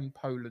Ukraine,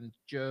 Poland,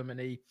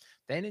 Germany,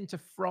 then into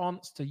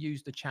France to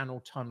use the Channel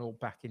Tunnel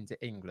back into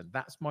England.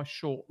 That's my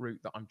short route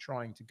that I'm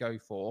trying to go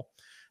for.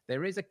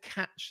 There is a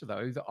catch,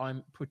 though, that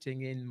I'm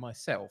putting in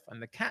myself.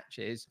 And the catch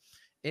is,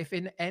 if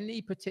in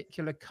any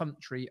particular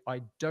country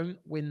I don't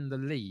win the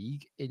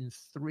league in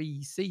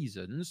 3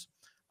 seasons,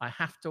 I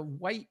have to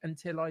wait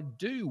until I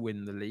do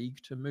win the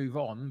league to move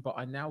on, but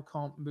I now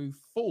can't move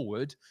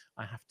forward.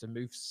 I have to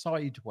move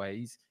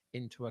sideways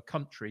into a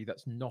country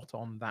that's not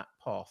on that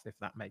path, if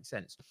that makes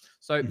sense.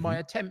 So my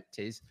attempt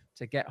is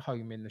to get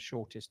home in the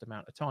shortest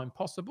amount of time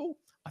possible.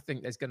 I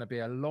think there's going to be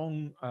a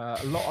lot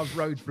of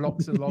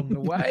roadblocks along the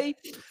way.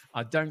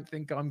 I don't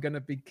think I'm going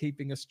to be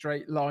keeping a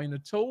straight line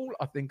at all.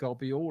 I think I'll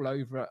be all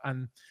over it.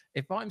 And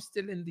if I'm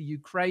still in the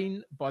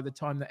Ukraine by the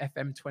time the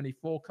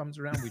FM24 comes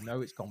around, we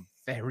know it's gone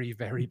very,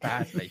 very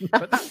badly.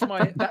 But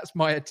that's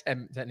my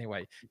attempt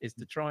anyway, is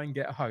to try and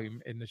get home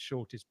in the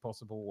shortest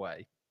possible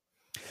way.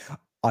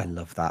 I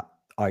love that.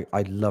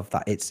 I love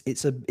that.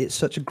 It's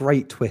such a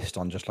great twist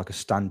on just like a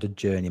standard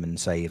journeyman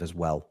save as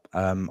well.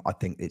 I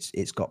think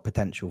it's got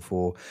potential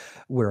for.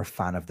 We're a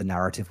fan of the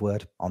narrative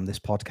word on this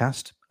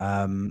podcast.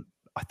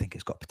 I think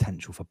it's got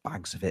potential for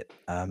bags of it.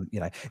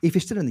 If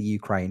you're still in the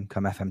Ukraine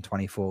come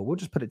FM24, we'll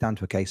just put it down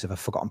to a case of a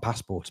forgotten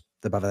passport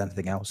above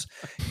anything else.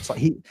 It's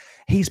like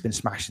he's been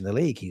smashing the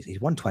league.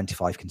 He's won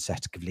 25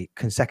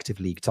 consecutive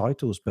league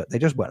titles, but they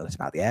just won't let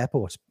him out the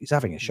airport. He's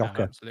having a shocker.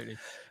 No, absolutely.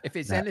 If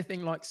it's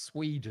anything like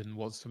Sweden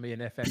was for me in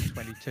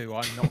FM22,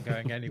 I'm not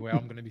going anywhere.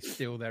 I'm going to be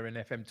still there in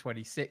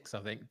FM26, I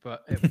think,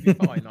 but it'll be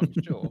fine, I'm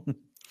sure.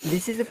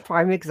 This is a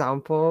prime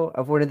example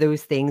of one of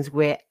those things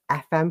where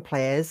FM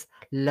players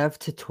love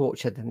to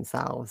torture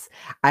themselves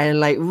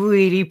and like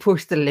really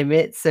push the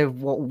limits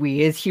of what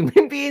we as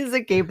human beings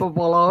are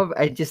capable of,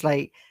 and just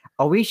like,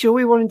 are we sure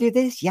we want to do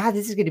this? Yeah,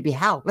 this is going to be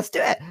hell. Let's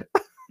do it.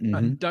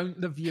 And don't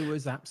the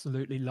viewers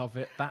absolutely love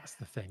it? That's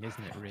the thing,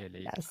 isn't it?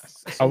 Really.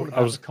 Yes. I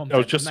was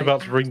just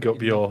about to bring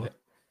up your.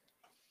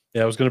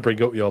 Yeah, I was going to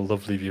bring up your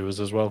lovely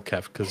viewers as well,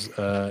 Kev, because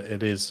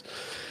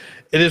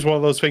it is one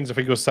of those things. I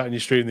think I was sat in your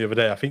stream the other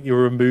day. I think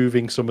you're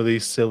removing some of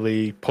these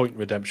silly point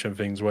redemption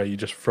things where you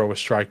just throw a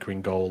striker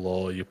in goal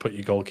or you put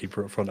your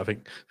goalkeeper up front. I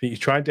think you're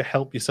trying to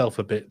help yourself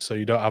a bit so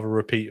you don't have a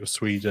repeat of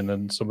Sweden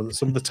and some of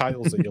the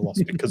titles that you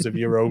lost because of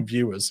your own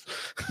viewers.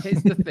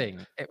 Here's the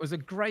thing. It was a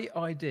great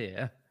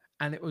idea.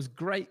 And it was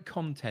great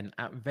content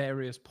at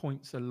various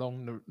points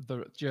along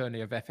the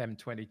journey of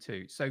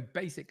FM22. So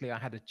basically, I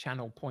had a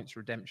channel points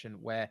redemption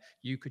where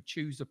you could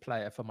choose a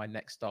player for my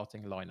next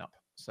starting lineup.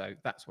 So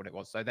that's what it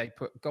was. So they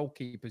put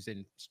goalkeepers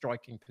in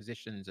striking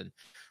positions and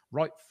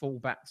right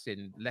fullbacks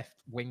in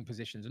left wing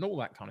positions and all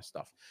that kind of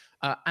stuff.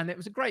 And it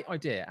was a great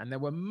idea. And there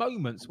were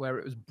moments where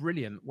it was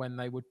brilliant when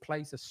they would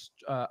place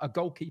a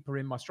goalkeeper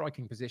in my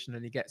striking position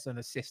and he gets an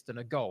assist and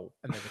a goal.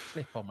 And there's a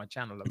clip on my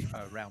channel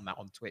around that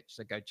on Twitch.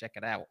 So go check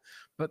it out.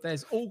 But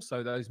there's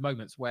also those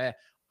moments where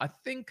I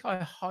think I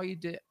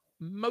hide it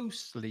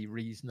mostly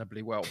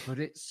reasonably well, but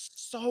it's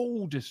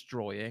soul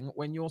destroying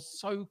when you're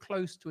so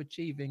close to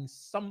achieving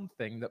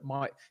something that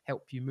might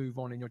help you move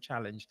on in your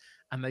challenge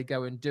and they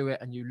go and do it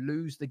and you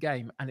lose the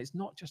game. And it's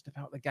not just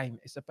about the game,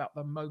 it's about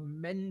the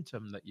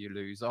momentum that you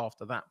lose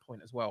after that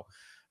point as well.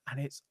 And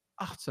it's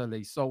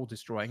utterly soul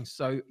destroying.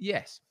 So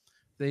yes,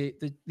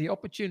 the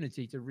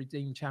opportunity to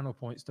redeem channel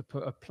points to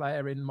put a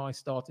player in my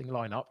starting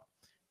lineup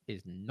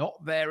is not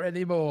there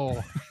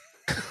anymore.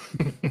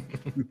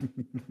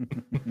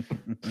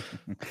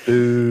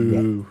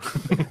 Ooh.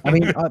 I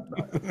mean,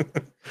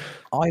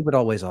 I would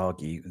always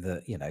argue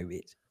that, you know,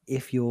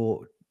 if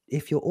your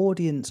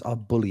audience are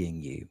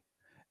bullying you,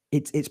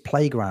 it's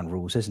playground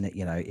rules, isn't it?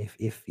 You know,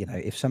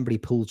 if somebody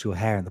pulls your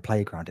hair in the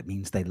playground, it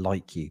means they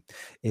like you.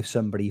 If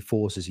somebody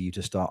forces you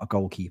to start a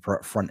goalkeeper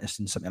up front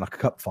in something like a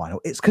cup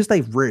final, it's because they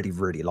really,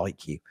 really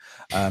like you,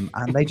 and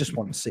they just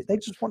want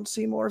to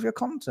see more of your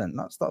content.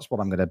 That's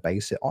what I'm going to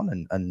base it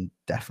on, and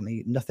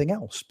definitely nothing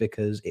else,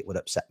 because it would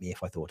upset me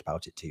if I thought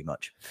about it too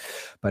much.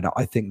 But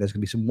I think there's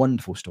going to be some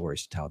wonderful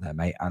stories to tell there,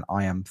 mate, and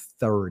I am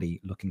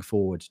thoroughly looking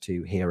forward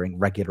to hearing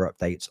regular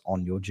updates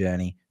on your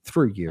journey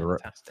through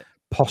Europe. Fantastic.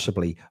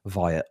 Possibly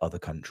via other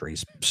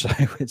countries. So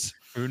it's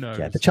Who knows?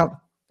 yeah,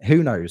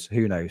 who knows?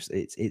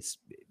 It's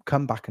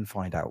come back and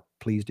find out.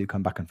 Please do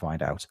come back and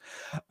find out.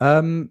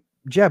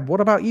 Jeb,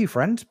 what about you,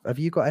 friend? Have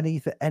you got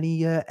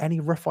any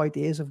rough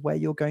ideas of where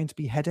you're going to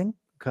be heading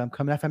come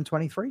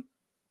FM23?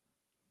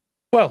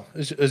 Well,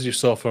 as you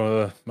saw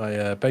from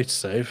my beta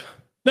save,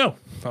 no,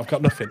 I've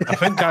got nothing. I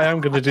think I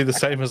am going to do the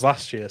same as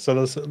last year. So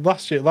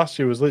last year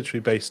was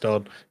literally based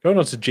on going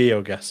on to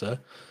GeoGuessr.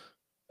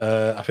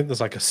 I think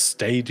there's like a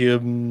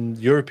stadium,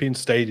 European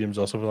stadiums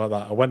or something like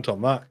that. I went on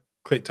that,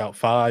 clicked out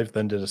 5,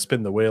 then did a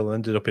spin the wheel, and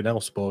ended up in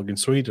Elfsborg in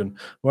Sweden,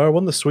 where I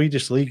won the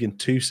Swedish league in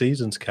 2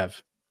 seasons,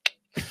 Kev.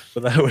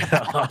 But there we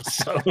are.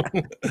 So,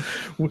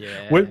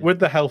 with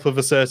the help of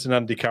a certain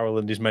Andy Carroll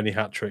and his many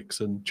hat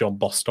tricks and John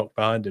Bostock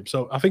behind him.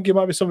 So I think it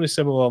might be somebody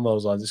similar on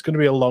those lines. It's going to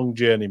be a long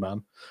journey,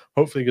 man.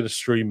 Hopefully going to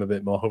stream a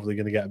bit more. Hopefully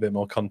going to get a bit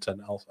more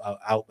content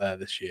out there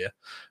this year.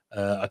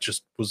 I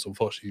just was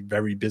unfortunately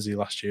very busy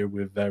last year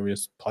with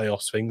various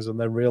playoffs things and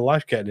then real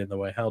life getting in the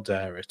way. How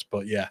dare it?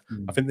 But yeah,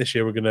 I think this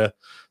year we're going to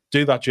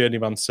do that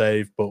journeyman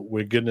save, but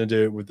we're going to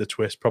do it with the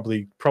twist.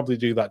 Probably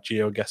do that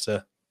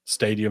GeoGuessr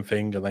stadium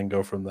thing and then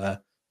go from there.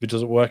 If it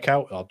doesn't work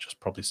out, I'll just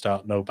probably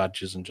start no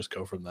badges and just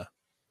go from there.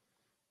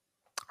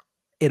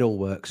 It all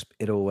works.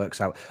 It all works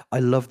out. I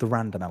love the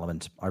random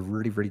element. I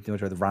really, really do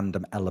enjoy the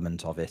random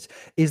element of it.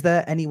 Is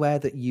there anywhere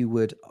that you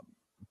would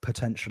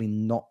potentially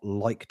not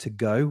like to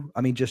go?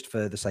 I mean, just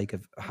for the sake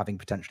of having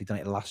potentially done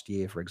it last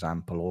year, for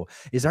example, or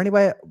is there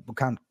anywhere,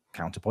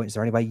 counterpoint, is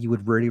there anywhere you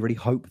would really, really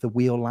hope the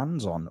wheel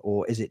lands on?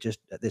 Or is it just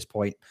at this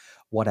point,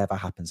 whatever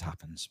happens,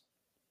 happens?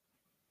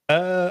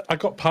 I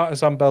got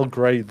Partizan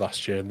Belgrade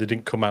last year, and they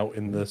didn't come out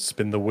in the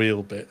spin the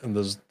wheel bit. And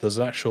there's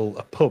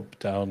a pub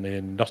down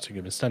in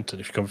Nottingham in Stenton.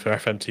 If you come for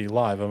FMT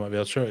Live, I might be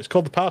able to show it. It's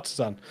called the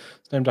Partizan.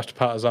 It's named after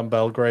Partizan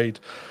Belgrade,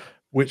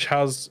 which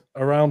has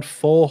around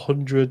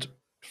 400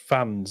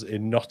 fans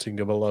in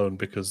Nottingham alone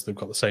because they've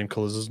got the same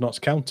colours as Notts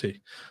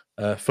County.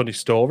 Funny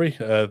story.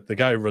 The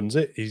guy who runs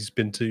it, he's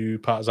been to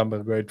Partizan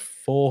Belgrade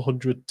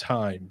 400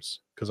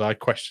 times because I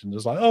questioned. I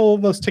was like, "Oh,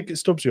 those ticket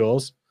stubs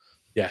yours?"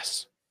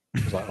 Yes.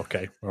 I was like,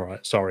 okay, all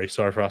right, sorry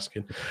for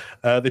asking.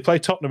 They play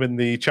Tottenham in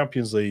the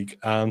Champions League,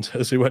 and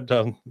as they went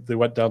down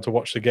to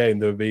watch the game.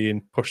 They were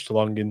being pushed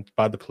along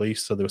by the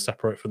police, so they were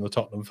separate from the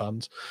Tottenham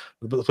fans.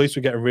 But the police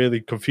were getting really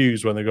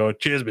confused when they go,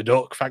 "Cheers, me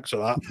duck, thanks for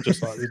that."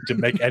 Just like it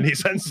didn't make any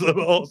sense to them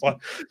at all. It's like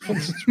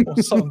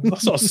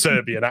that's not a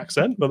Serbian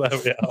accent, but there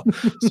we are.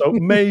 So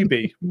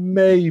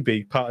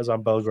maybe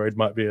Partizan Belgrade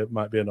might be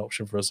an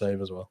option for a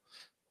save as well.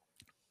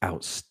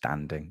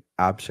 Outstanding.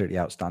 Absolutely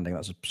outstanding.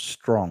 That's a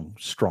strong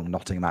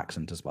Nottingham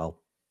accent as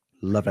well.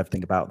 Love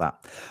everything about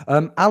that.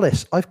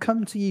 Alice, I've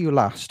come to you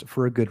last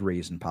for a good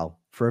reason, pal.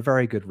 For a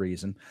very good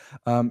reason.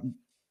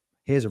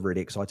 Here's a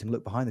really exciting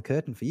look behind the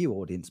curtain for you,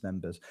 audience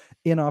members.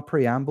 In our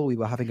preamble, we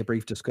were having a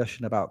brief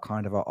discussion about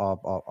kind of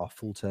our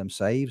full-term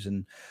saves,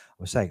 and I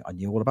was saying I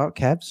knew all about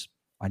Kev's.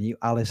 I knew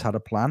Alice had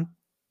a plan.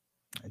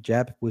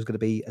 Jeb was going to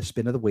be a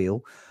spin of the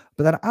wheel.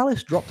 But then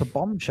Alice dropped a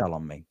bombshell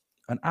on me.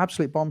 An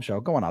absolute bombshell.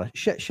 Go on, Alice.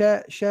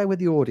 Share with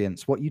the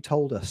audience what you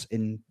told us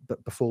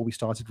before we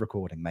started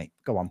recording, mate.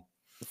 Go on.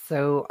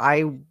 So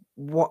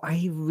what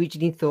I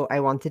originally thought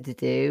I wanted to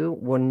do,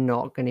 we're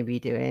not going to be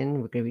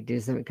doing. We're going to be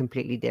doing something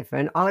completely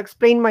different. I'll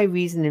explain my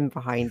reasoning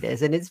behind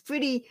this, and it is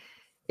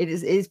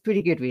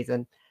pretty good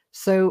reason.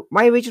 So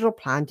my original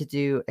plan to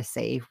do a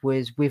save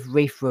was with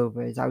Raith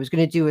Rovers. I was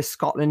going to do a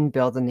Scotland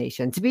build a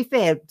nation. To be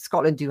fair,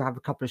 Scotland do have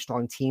a couple of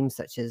strong teams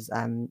such as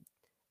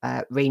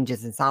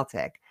Rangers and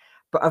Celtic.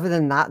 But other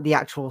than that, the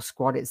actual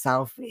squad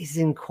itself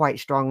isn't quite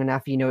strong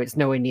enough. You know, it's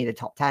nowhere near the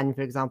top 10, for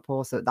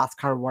example. So that's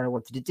kind of what I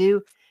wanted to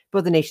do.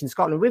 Build the nation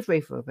Scotland with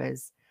Raith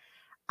Rovers.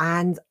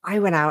 And I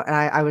went out and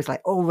I was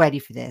like, oh, ready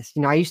for this.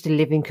 You know, I used to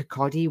live in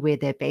Kirkcaldy where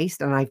they're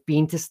based, and I've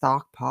been to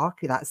Stark Park.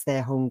 That's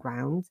their home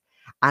ground.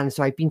 And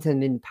so I've been to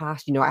them in the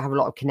past. You know, I have a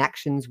lot of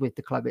connections with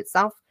the club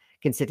itself,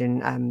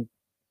 considering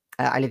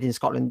I lived in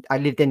Scotland. I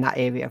lived in that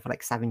area for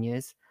like 7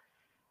 years.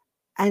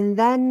 And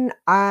then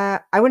I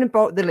went and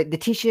bought the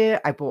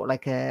t-shirt. I bought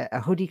like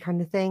a hoodie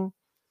kind of thing.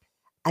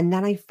 And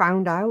then I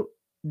found out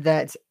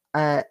that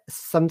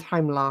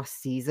sometime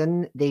last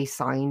season, they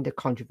signed a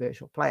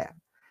controversial player.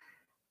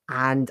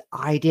 And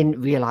I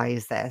didn't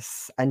realize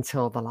this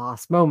until the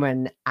last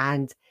moment.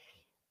 And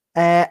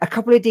a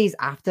couple of days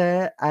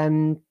after,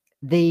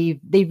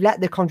 they've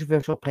let the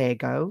controversial player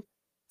go.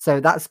 So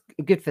that's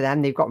good for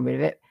them. They've gotten rid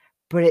of it,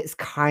 but it's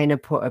kind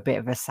of put a bit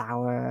of a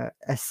sour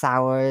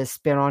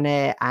spin on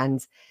it.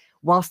 And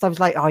whilst I was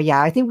like, oh yeah,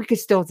 I think we could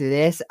still do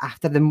this,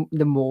 after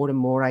the more and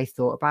more I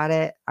thought about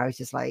it, I was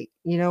just like,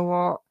 you know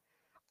what?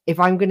 If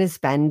I'm going to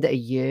spend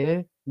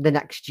the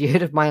next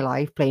year of my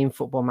life playing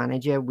Football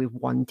Manager with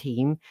one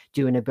team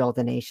doing a Build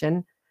a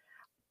Nation,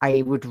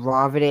 I would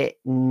rather it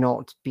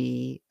not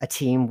be a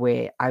team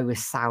where I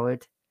was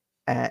soured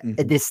at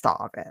the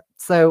start of it.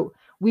 So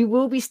we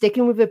will be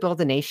sticking with the Build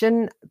a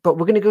Nation, but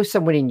we're going to go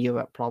somewhere in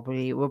Europe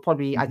probably. We'll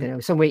probably, I don't know,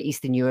 somewhere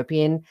Eastern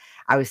European.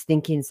 I was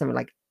thinking something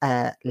like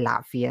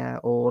Latvia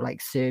or like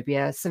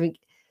Serbia, somewhere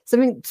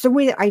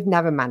that I've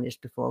never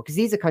managed before, because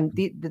these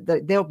are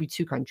there'll be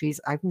 2 countries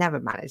I've never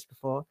managed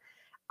before.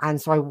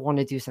 And so I want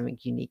to do something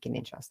unique and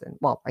interesting.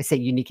 Well, I say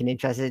unique and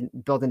interesting.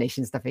 Build a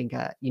Nation's nothing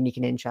unique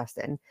and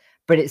interesting,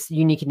 but it's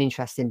unique and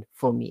interesting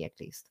for me, at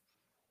least.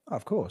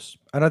 Of course.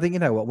 And I think, you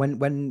know what,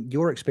 when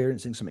you're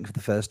experiencing something for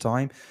the first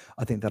time,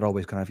 I think that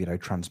always kind of, you know,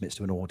 transmits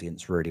to an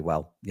audience really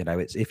well. You know,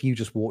 it's, if you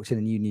just walked in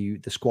and you knew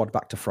the squad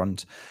back to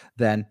front,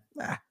 then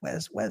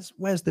where's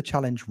the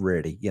challenge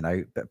really, you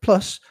know? But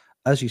plus,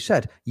 as you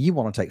said, you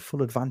want to take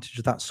full advantage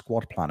of that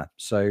squad planner.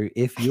 So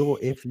if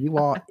you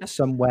are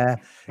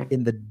somewhere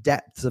in the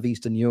depths of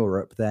Eastern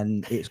Europe,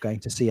 then it's going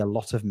to see a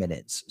lot of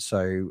minutes.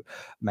 So,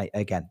 mate,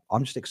 again,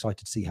 I'm just excited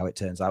to see how it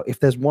turns out. If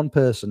there's one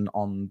person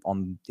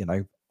on you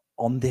know,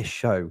 on this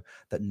show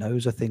that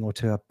knows a thing or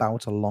two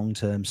about a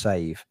long-term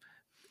save,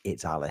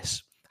 it's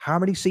Alice. How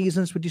many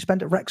seasons would you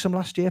spend at Wrexham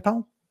last year,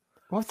 pal?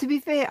 Well, to be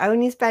fair, I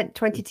only spent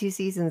 22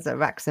 seasons at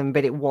Wrexham,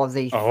 but it was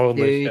a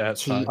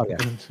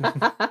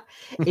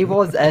it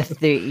was a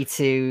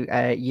 32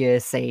 year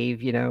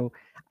save, you know,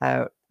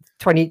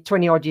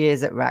 20 odd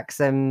years at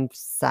Wrexham,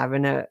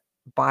 7 at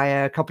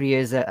Bayer, a couple of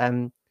years at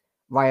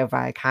Rayo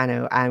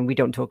Vallecano, and we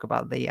don't talk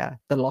about the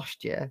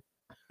lost year.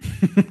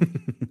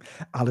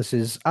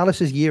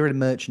 Alice's year in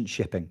merchant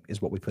shipping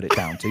is what we put it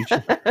down to.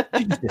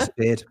 She just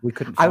disappeared. We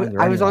couldn't find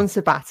her. I was on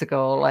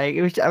sabbatical, like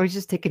I was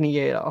just taking a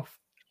year off.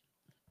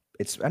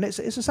 It's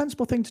a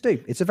sensible thing to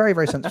do. It's a very,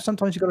 very sensible.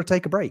 Sometimes you've got to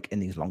take a break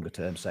in these longer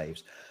term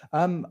saves.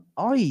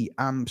 I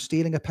am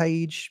stealing a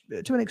page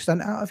to an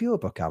extent out of your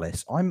book,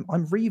 Alice. I'm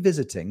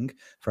revisiting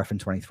for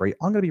FM23.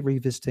 I'm going to be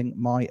revisiting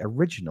my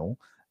original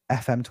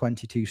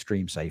FM22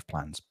 stream save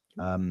plans.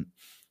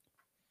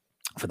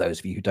 For those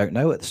of you who don't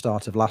know, at the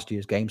start of last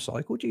year's game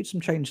cycle, due to some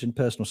changes in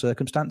personal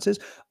circumstances,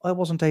 I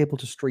wasn't able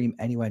to stream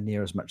anywhere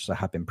near as much as I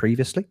had been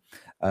previously,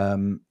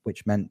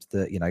 which meant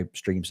that, you know,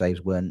 stream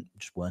saves weren't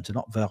a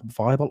not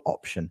viable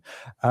option.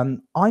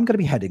 I'm going to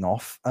be heading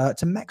off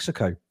to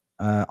Mexico.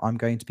 I'm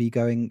going to be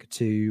going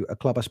to a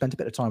club I spent a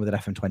bit of time with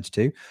at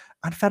FM22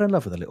 and fell in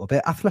love with a little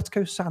bit,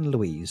 Atletico San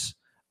Luis.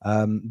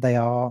 They're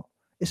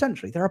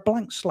a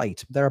blank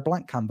slate. They're a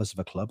blank canvas of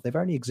a club. They've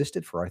only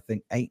existed for, I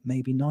think, 8,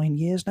 maybe 9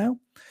 years now.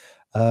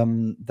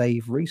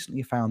 They've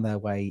recently found their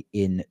way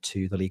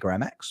into the Liga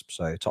MX,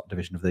 so top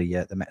division of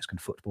the Mexican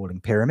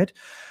footballing pyramid.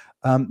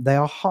 They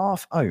are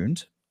half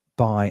owned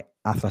by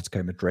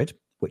Atletico Madrid,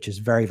 which is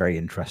very, very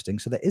interesting.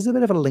 So there is a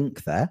bit of a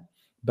link there,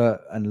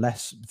 but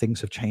unless things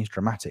have changed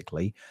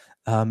dramatically,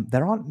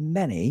 there aren't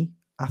many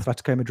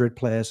Atletico Madrid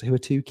players who are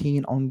too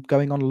keen on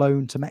going on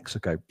loan to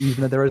Mexico,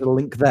 even though there is a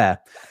link there.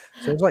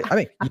 So it's like, I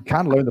mean, you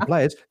can loan the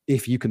players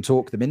if you can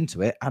talk them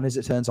into it. And as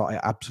it turns out, I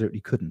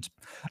absolutely couldn't.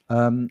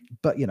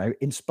 But, you know,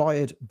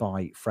 inspired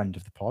by friend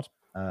of the pod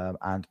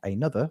and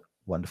another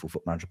wonderful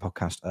Foot Manager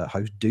podcast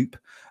host, Dupe,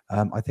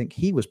 I think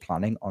he was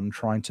planning on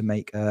trying to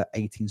make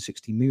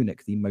 1860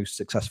 Munich the most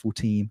successful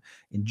team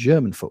in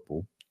German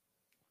football.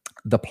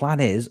 The plan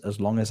is, as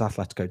long as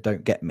Atletico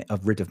don't get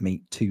rid of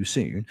me too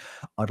soon,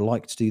 I'd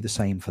like to do the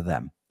same for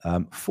them.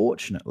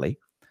 Fortunately,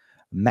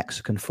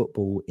 Mexican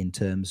football, in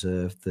terms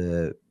of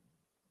the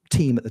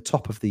team at the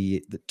top of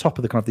the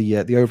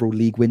overall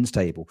league wins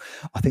table,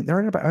 I think they're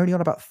only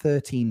on about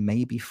 13,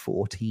 maybe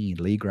 14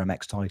 Liga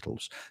MX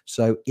titles.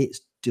 So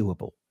it's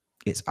doable.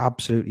 It's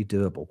absolutely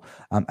doable.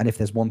 And if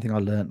there's one thing I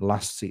learned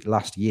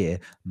last year,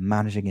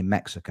 managing in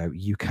Mexico,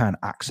 you can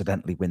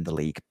accidentally win the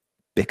league,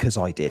 because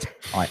I did.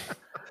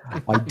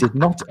 I did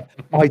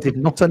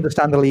not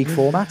understand the league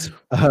format.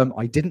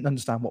 I didn't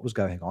understand what was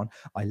going on.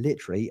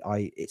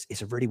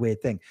 It's a really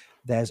weird thing.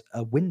 There's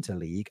a winter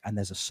league and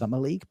there's a summer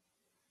league.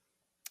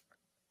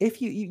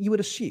 If you would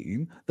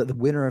assume that the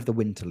winner of the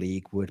winter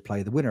league would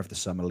play the winner of the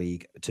summer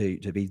league to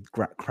be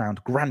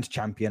crowned grand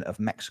champion of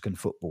Mexican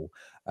football,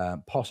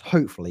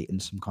 hopefully in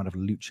some kind of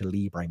lucha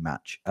libre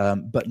match.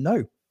 But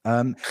no,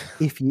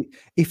 if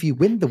you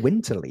win the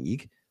winter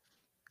league,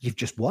 you've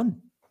just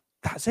won.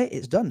 That's it.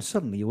 It's done.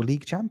 Suddenly you're a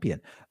league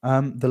champion.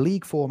 The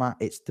league format,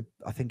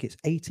 I think it's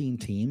 18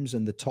 teams,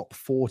 and the top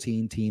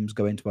 14 teams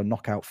go into a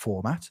knockout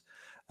format.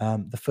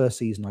 The first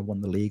season I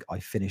won the league, I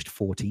finished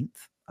 14th.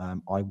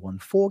 I won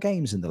 4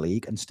 games in the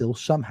league and still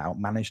somehow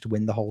managed to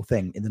win the whole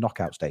thing in the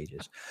knockout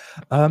stages.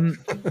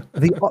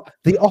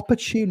 The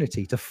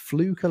opportunity to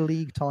fluke a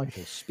league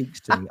title speaks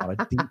to me on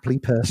a deeply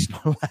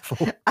personal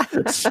level.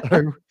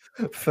 So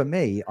for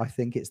me, I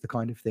think it's the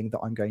kind of thing that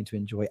I'm going to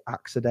enjoy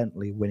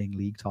accidentally winning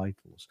league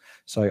titles.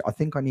 So I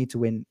think I need to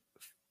win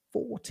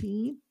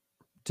 14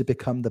 to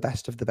become the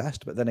best of the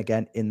best. But then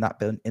again, in that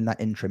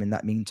interim, in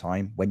that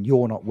meantime, when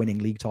you're not winning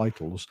league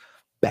titles,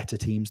 better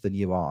teams than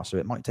you are. So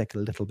it might take a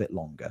little bit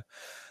longer.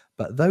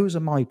 But those are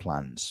my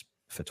plans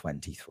for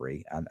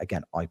 23. And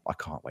again, I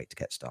can't wait to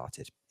get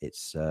started.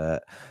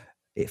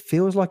 It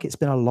feels like it's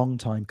been a long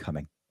time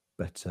coming,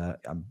 but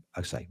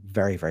I say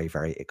very, very,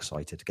 very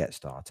excited to get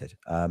started.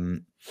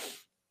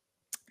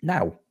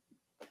 Now,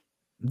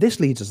 this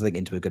leads us, I think,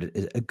 into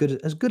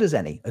as good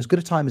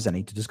a time as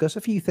any to discuss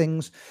a few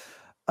things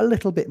a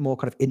little bit more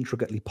kind of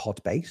intricately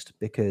pod based,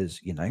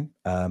 because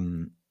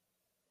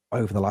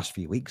over the last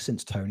few weeks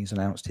since Tony's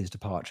announced his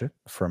departure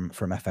from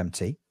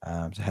FMT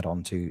to head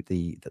on to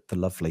the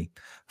lovely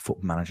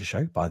Football Manager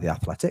show by The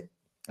Athletic,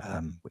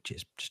 which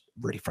is just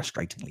really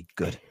frustratingly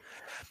good.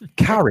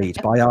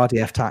 Carried by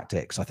RDF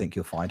Tactics, I think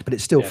you'll find, but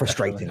it's still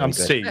frustratingly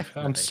good.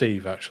 I'm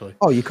Steve, actually.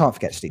 Oh, you can't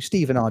forget Steve.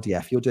 Steve and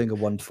RDF, you're doing a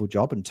wonderful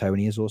job, and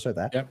Tony is also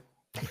there. Yep.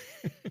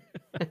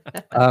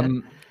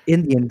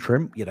 In the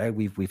interim,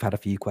 we've had a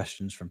few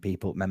questions from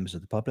people, members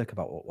of the public,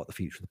 about what the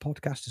future of the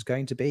podcast is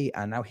going to be,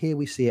 and now here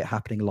we see it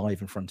happening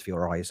live in front of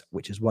your eyes,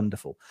 which is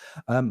wonderful.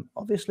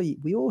 Obviously,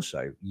 we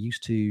also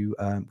used to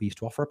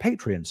offer a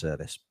Patreon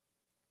service,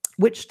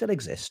 which still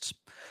exists,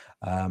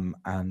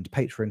 and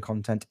Patreon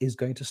content is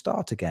going to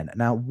start again.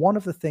 Now, one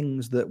of the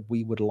things that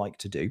we would like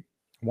to do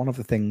in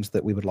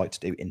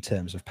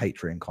terms of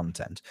Patreon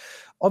content,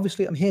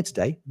 obviously, I'm here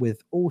today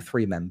with all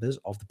 3 members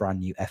of the brand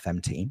new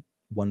FM team,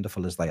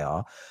 wonderful as they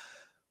are.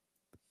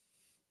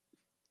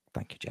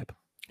 Thank you, Jeb.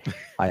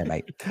 Hiya,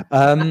 mate.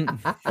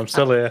 I'm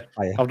still here.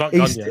 I've not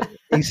gone yet.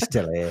 He's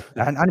still here,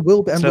 and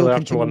will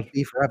continue to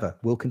be forever.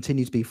 Will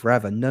continue to be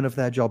forever. None of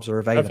their jobs are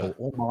available,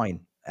 or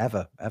mine,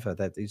 ever.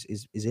 That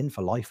is in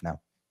for life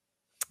now,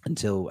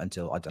 until I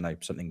don't know,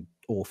 something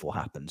awful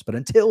happens. But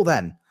until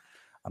then,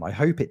 and I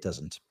hope it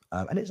doesn't,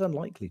 and it's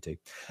unlikely to.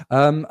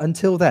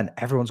 Until then,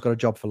 everyone's got a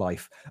job for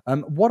life.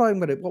 What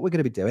we're going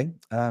to be doing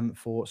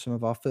for some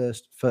of our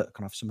first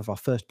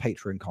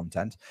Patreon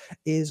content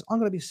is I'm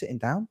going to be sitting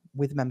down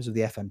with members of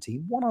the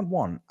FMT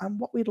one-on-one, and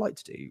what we'd like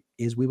to do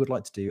is we would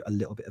like to do a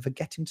little bit of a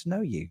getting to know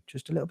you,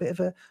 just a little bit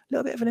of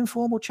an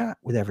informal chat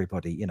with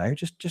everybody.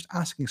 Just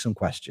asking some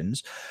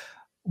questions.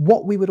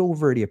 What we'd all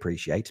really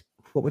appreciate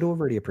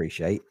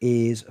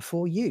is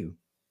for you,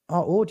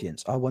 our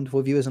audience, our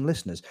wonderful viewers and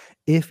listeners,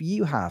 if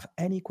you have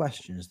any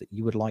questions that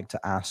you would like to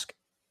ask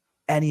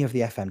any of the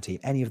FM team,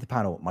 any of the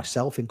panel,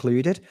 myself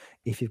included,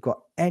 if you've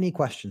got any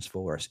questions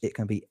for us,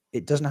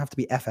 it doesn't have to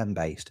be FM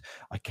based.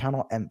 I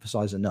cannot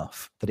emphasize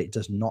enough that it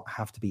does not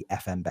have to be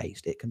FM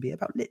based. It can be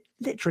about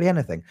literally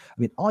anything. I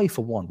mean, I,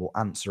 for one, will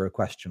answer a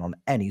question on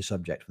any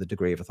subject with a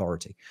degree of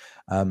authority.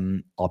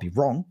 I'll be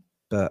wrong,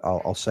 but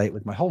I'll say it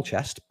with my whole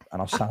chest,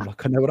 and I'll sound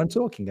like I know what I'm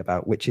talking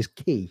about, which is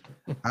key,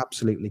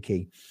 absolutely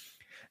key.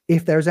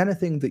 If there's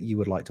anything that you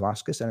would like to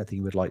ask us, anything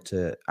you would like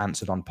to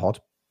answer on pod,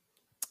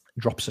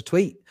 drop us a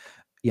tweet,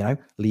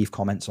 leave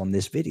comments on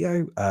this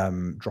video,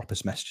 drop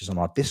us messages on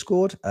our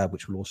Discord,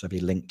 which will also be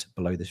linked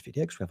below this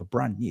video, because we have a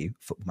brand new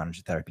Football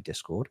Manager Therapy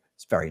Discord.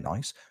 It's very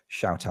nice.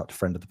 Shout out to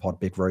friend of the pod,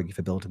 Big Rogie,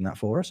 for building that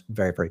for us.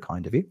 Very, very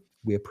kind of you.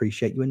 We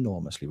appreciate you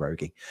enormously,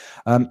 Rogie.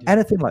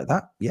 Anything like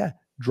that,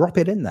 drop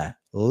it in there.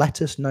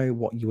 Let us know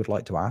what you would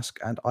like to ask,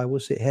 and I will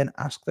sit here and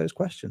ask those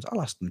questions.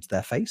 I'll ask them to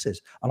their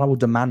faces, and I will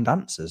demand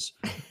answers.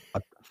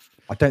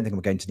 I don't think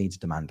I'm going to need to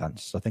demand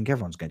answers. I think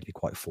everyone's going to be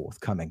quite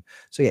forthcoming.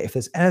 So if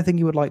there's anything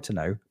you would like to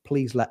know,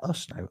 please let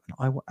us know, and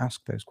I will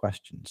ask those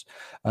questions.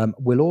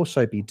 We'll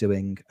also be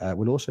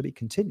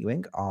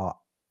continuing our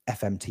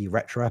FMT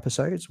retro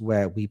episodes,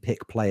 where we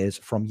pick players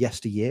from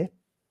yesteryear,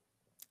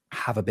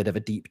 have a bit of a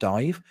deep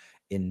dive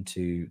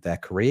into their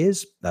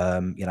careers.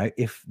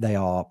 If they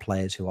are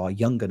players who are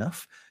young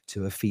enough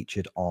to have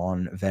featured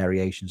on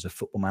variations of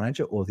Football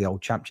Manager or the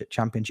old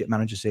Championship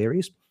Manager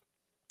series,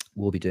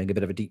 we'll be doing a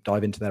bit of a deep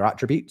dive into their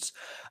attributes,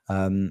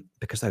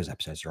 because those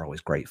episodes are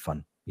always great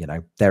fun.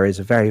 There is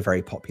a very,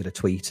 very popular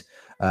tweet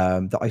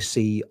that I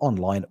see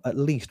online at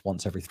least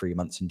once every 3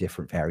 months in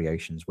different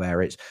variations,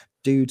 where it's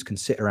dudes can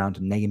sit around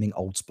naming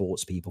old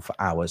sports people for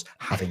hours,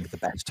 having the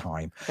best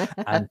time.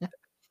 And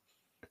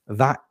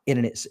that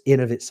in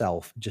of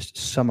itself just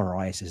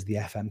summarizes the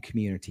FM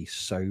community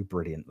so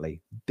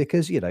brilliantly,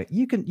 because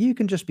you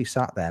can just be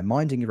sat there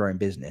minding your own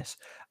business,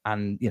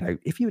 and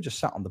if you were just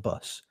sat on the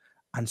bus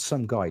and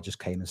some guy just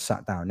came and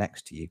sat down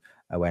next to you,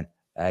 I went,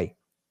 hey,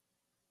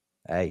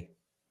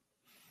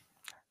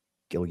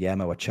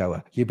 Guillermo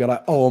Ochoa, you'd be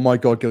like, oh my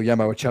god,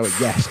 Guillermo Ochoa,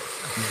 yes,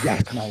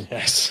 no,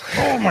 yes,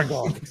 oh my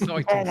god,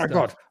 Exciting oh my stuff.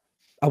 god,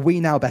 are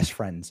we now best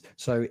friends?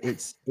 So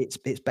it's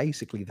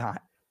basically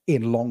that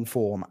in long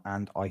form,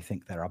 and I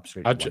think they're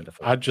absolutely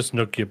wonderful. I'd just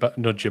nudge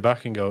you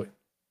back and go,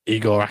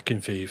 Igor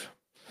Akinfeev.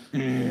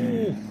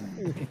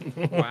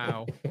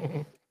 Wow.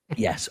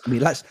 Yes, I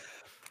mean, let's.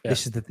 Yeah.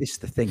 This is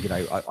the thing, you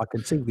know. I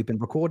can see we've been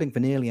recording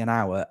for nearly an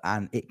hour,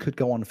 and it could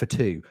go on for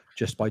 2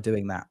 just by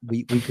doing that.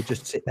 We could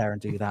just sit there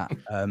and do that.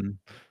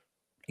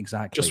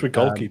 Exactly. Just with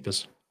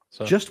goalkeepers.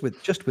 So. Just with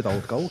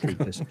old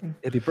goalkeepers,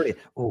 it'd be brilliant.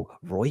 Oh,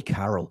 Roy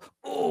Carroll.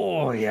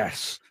 Oh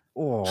yes.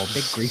 Oh,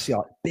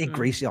 big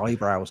greasy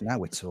eyebrows. Now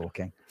we're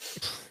talking.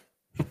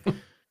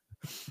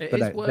 It But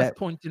is no, worth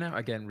pointing out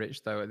again,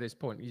 Rich, though, at this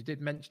point, you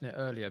did mention it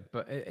earlier,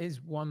 but it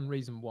is one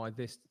reason why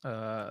this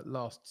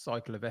last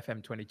cycle of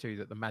FM22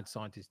 that the Mad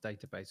Scientist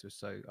database was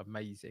so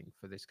amazing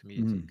for this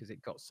community, because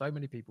it got so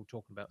many people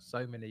talking about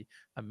so many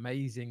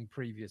amazing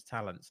previous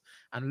talents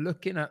and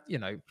looking at, you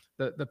know,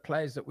 the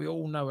players that we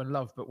all know and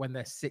love, but when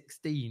they're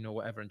 16 or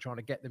whatever, and trying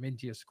to get them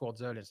into your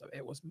squads early and stuff,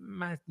 it was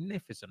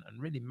magnificent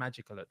and really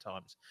magical at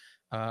times.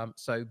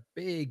 So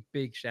big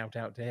shout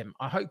out to him.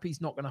 I hope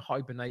he's not going to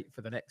hibernate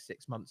for the next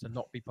 6 months and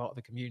not be part of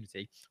the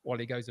community while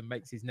he goes and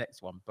makes his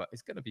next one, but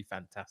it's going to be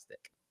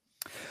fantastic.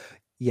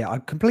 Yeah, I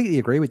completely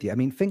agree with you. I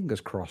mean,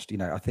 fingers crossed. You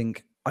know, I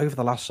think over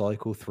the last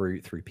cycle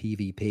through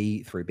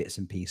PvP, through bits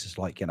and pieces,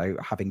 like, you know,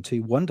 having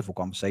 2 wonderful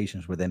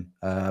conversations with him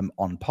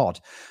on pod,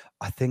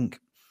 I think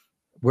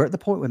we're at the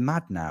point with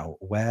Mad now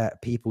where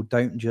people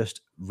don't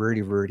just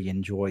really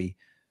enjoy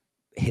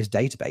his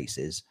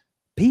databases.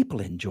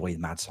 People enjoy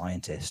Mad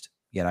Scientist.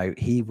 You know,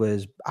 he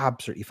was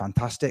absolutely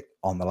fantastic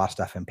on the last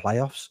FM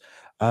playoffs.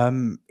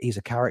 He's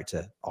a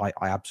character. I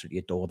absolutely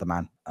adore the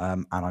man.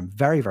 And I'm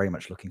very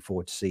much looking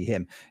forward to see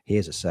him.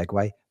 Here's a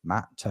segue.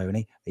 Matt,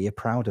 Tony, are you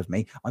proud of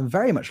me? I'm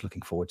very much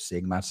looking forward to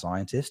seeing Mad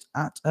Scientist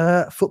at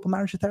Football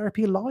Manager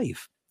Therapy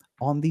Live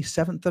on the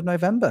 7th of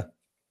November.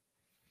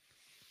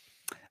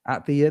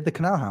 At the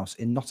Canal House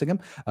in Nottingham.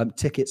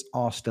 Tickets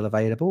are still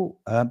available,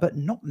 but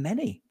not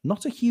many,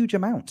 not a huge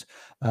amount,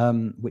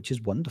 which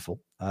is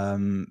wonderful.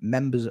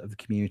 Members of the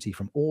community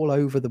from all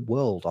over the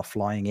world are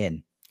flying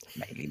in,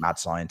 mainly Mad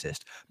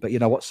Scientist. But you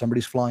know what?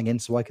 Somebody's flying in,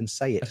 so I can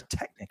say it.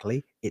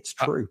 Technically, it's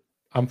true.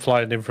 I'm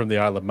flying in from the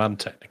Isle of Man,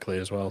 technically,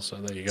 as well. So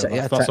there you go. So,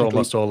 yeah, that's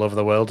almost all over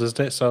the world, isn't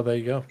it? So there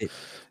you go.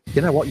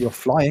 You know what? You're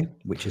flying,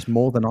 which is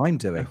more than I'm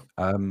doing.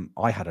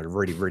 I had a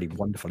really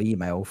wonderful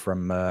email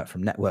from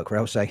Network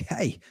Rail saying,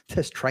 "Hey,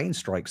 there's train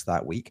strikes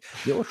that week.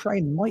 Your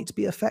train might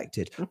be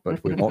affected,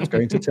 but we're not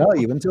going to tell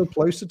you until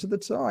closer to the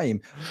time.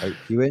 Hope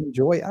you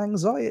enjoy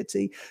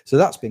anxiety." So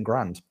that's been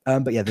grand.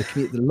 But yeah,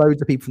 the loads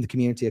of people from the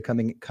community are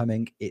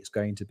coming. It's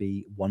going to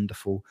be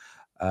wonderful.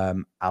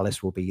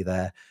 Alice will be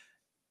there.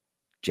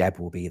 Jeb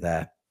will be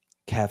there.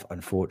 Kev,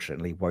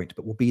 unfortunately, won't,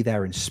 but will be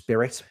there in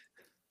spirit.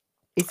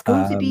 It's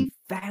going to be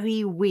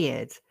very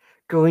weird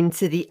going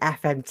to the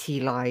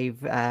FMT Live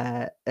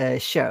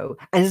show.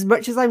 And as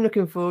much as I'm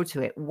looking forward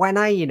to it, when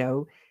I,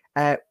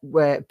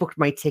 booked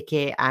my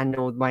ticket and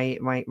all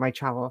my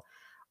travel,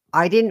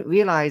 I didn't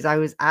realize I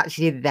was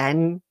actually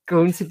then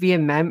going to be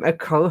a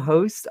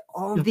co-host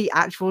of the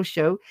actual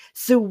show.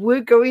 So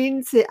we're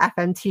going to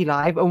FMT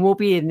Live and we'll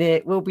be in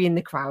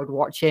the crowd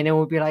watching, and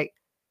we'll be like,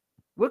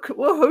 we're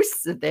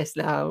hosts of this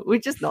now. We're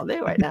just not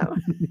there right now.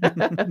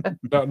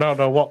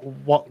 No.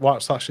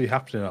 What's actually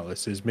happening,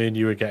 Alice, is me and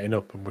you are getting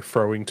up and we're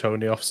throwing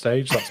Tony off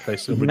stage. That's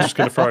basically, we're just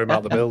going to throw him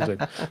out the building.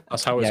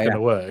 That's how it's going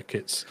to work.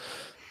 It's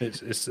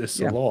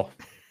the law.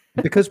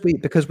 Because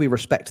we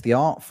respect the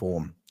art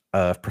form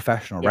of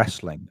professional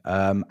wrestling.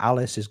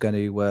 Alice is going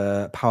to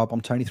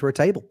powerbomb Tony through a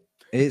table.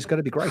 It's going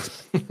to be great.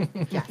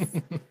 Yes.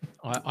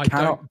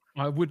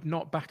 I would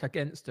not back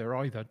against her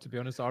either, to be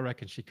honest. I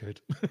reckon she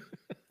could.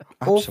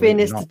 All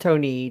fairness to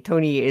Tony.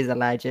 Tony is a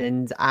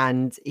legend,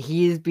 and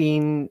he has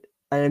been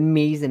an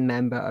amazing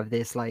member of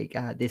this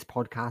this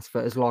podcast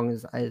for as long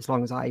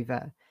as I've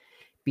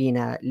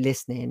been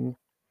listening.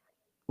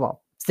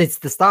 Well, since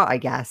the start, I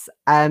guess.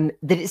 That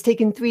it's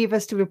taken 3 of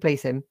us to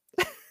replace him.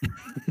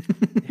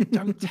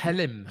 Don't tell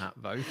him that,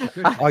 though.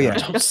 Oh yeah,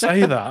 don't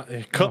say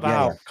that. Cut that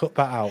out. Cut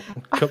that out.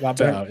 Cut that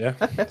bit out. Yeah.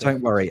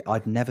 Don't worry,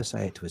 I'd never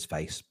say it to his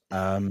face,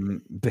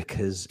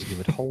 because he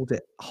would hold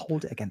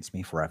it against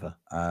me forever.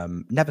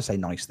 Never say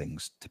nice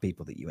things to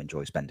people that you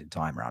enjoy spending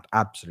time around.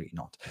 Absolutely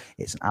not.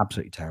 It's an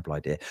absolutely terrible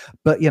idea.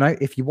 But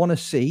if you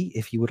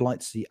would like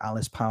to see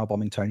Alice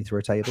powerbombing Tony through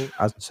a table,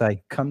 as I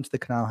say, come to the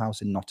Canal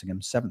House in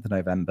Nottingham, 7th of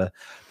November.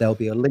 There'll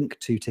be a link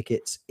to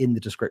tickets in the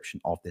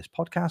description of this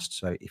podcast.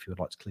 So if you would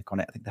like to click on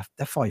it, I think they're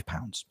 £5.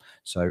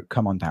 So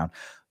come on down.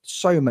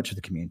 So much of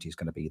the community is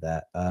going to be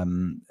there.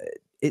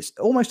 It's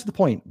almost to the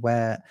point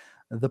where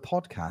the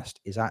podcast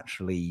is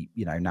actually,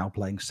 now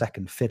playing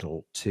second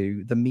fiddle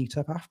to the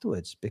meetup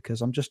afterwards,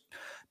 because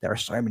there are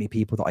so many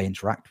people that I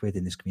interact with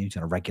in this community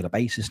on a regular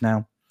basis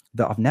now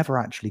that I've never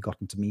actually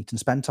gotten to meet and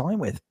spend time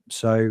with.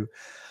 So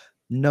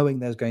knowing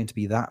there's going to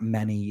be that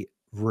many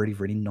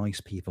really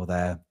nice people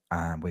there,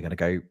 and we're going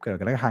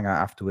to hang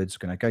out afterwards,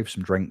 going to go for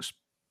some drinks,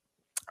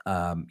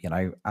 have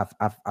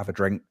a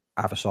drink,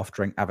 have a soft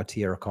drink, have a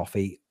tea or a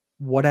coffee,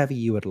 whatever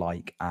you would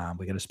like.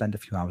 We're going to spend a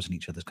few hours in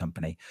each other's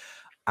company,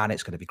 and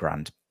it's going to be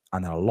grand.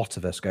 and then a lot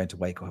of us going to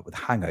wake up with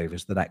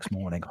hangovers the next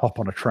morning, hop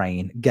on a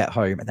train, get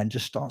home, and then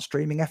just start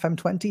streaming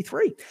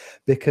FM23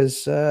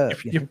 because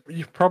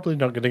You're probably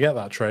not going to get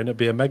that train. It'd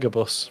be a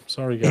megabus.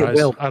 Sorry, It guys.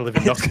 will. I live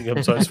in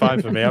Nottingham, so it's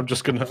fine for me. I'm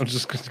just gonna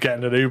get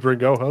in an Uber and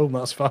go home.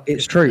 That's fine.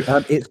 it's true.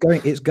 It's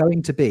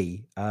going to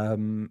be.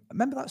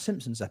 Remember that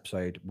Simpsons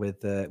episode with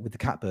the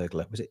cat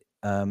burglar? Was it?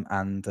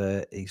 And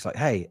he's like,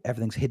 "Hey,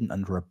 everything's hidden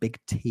under a big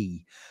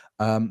T."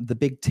 The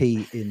big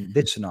T in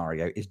this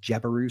scenario is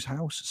Jebaru's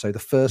house. So the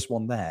first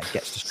one there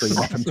gets to stream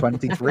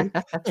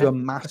FM23 to a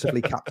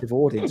massively captive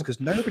audience because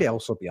nobody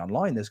else will be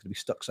online. There's going to be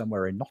stuck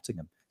somewhere in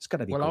Nottingham. It's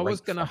going to be Well, I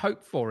was going to fun.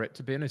 hope for it,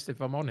 to be honest, if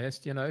I'm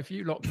honest. You know, if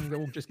you lot can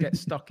all just get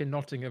stuck in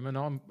Nottingham and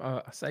I'm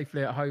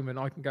safely at home and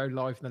I can go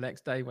live the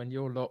next day when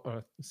you're lot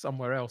are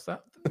somewhere else,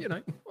 that, you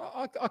know,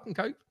 I can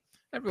cope.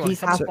 Everyone,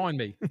 Please come have- and find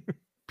me.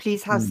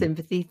 Please have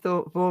sympathy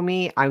for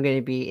me.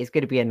 It's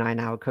going to be a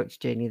 9-hour coach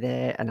journey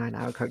there, a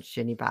 9-hour coach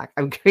journey back.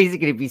 I'm crazy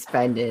going to be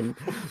spending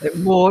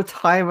more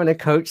time on a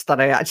coach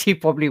than I actually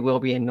probably will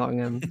be in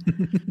Nottingham.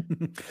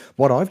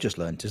 What I've just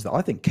learned is that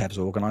I think Kev's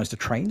organised a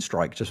train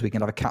strike just so we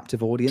can have a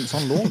captive audience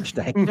on launch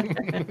day.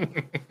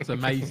 It's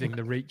amazing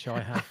the reach I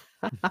have.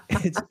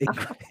 It's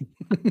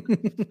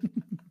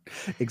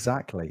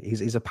exactly.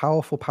 He's a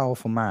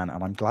powerful man,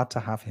 and I'm glad to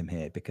have him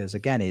here because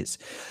again, it's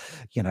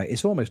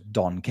almost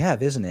Don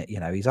Kev, isn't it?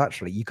 He's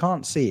actually, you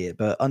can't see it,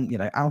 but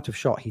out of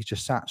shot, he's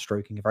just sat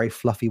stroking a very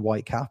fluffy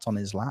white cat on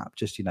his lap,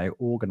 just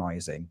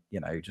organising,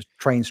 just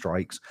train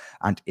strikes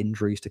and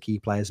injuries to key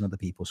players and other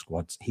people's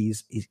squads.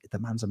 He's the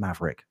man's a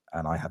maverick,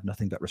 and I have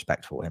nothing but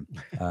respect for him.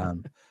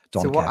 Don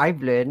So Kev.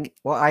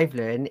 what I've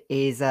learned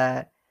is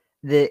the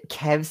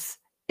Kev's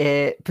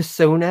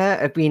persona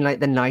of being like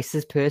the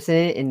nicest person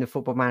in the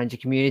Football Manager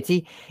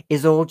community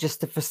is all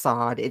just a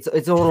facade. It's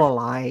all a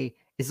lie.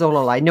 It's all a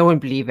lie. No one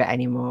believe it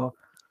anymore.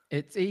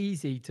 It's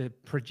easy to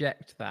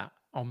project that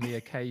on the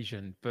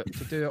occasion, but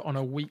to do it on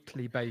a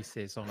weekly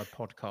basis on a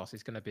podcast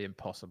is going to be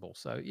impossible.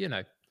 So,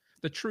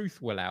 the truth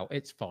will out.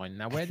 It's fine.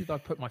 Now, where did I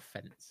put my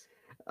fence?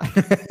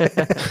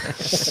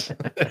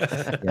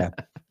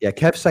 Yeah.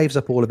 Kev saves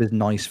up all of his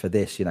nice for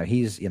this.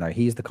 He's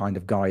the kind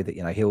of guy that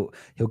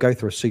he'll go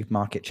through a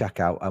supermarket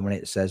checkout, and when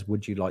it says,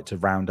 "Would you like to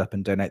round up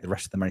and donate the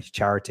rest of the money to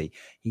charity?"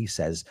 he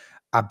says,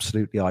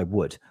 "Absolutely, I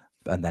would."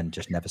 And then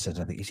just never says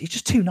anything. He's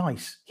just too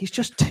nice. He's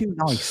just too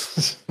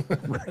nice.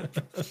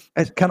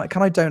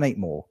 Can I donate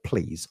more,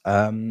 please?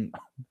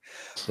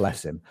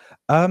 Bless him.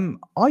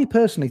 I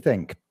personally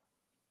think.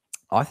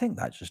 I think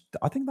that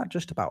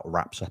just about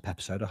wraps up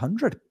episode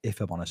 100. If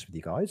I'm honest with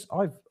you guys,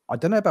 I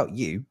don't know about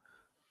you,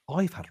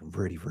 I've had a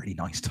really, really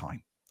nice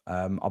time.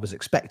 I was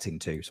expecting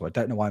to, so I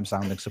don't know why I'm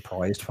sounding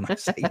surprised when I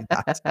say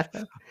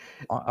that.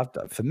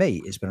 For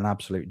me, it's been an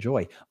absolute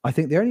joy. I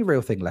think the only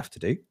real thing left to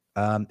do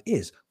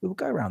is we will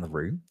go around the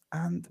room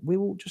and we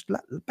will just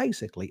let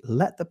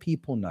the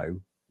people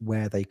know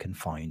where they can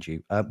find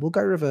you. We'll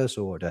go reverse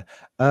order.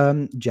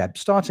 Jeb,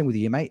 starting with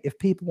you, mate. If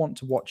people want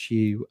to watch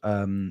you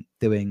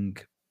doing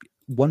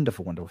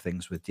wonderful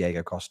things with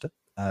Diego Costa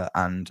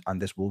and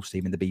this Wolves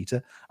team in the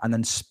beta, and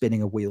then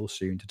spinning a wheel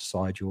soon to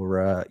decide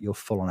your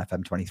full on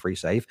FM23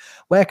 save,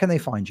 where can they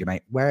find you,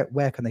 mate?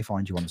 Where can they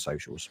find you on the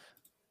socials?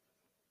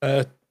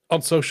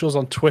 On socials,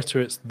 on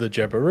Twitter, it's the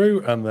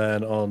Jebaru, and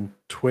then on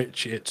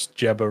Twitch, it's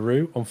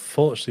Jebaru.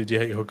 Unfortunately,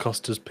 Diego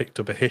Costa's picked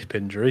up a hip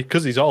injury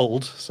because he's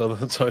old, so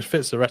it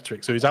fits the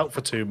rhetoric. So he's out for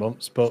 2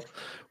 months, but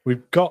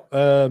we've got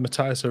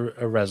Matthias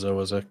Arezzo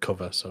as a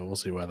cover, so we'll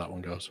see where that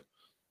one goes.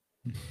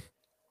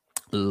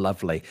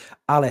 Lovely.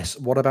 Alice,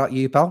 what about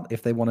you, pal?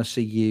 If they want to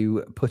see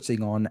you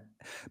putting on,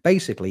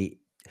 basically,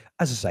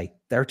 as I say,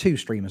 there are 2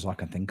 streamers I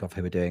can think of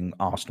who are doing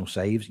Arsenal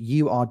saves.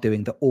 You are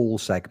doing the all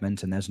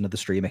segment, and there's another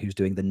streamer who's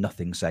doing the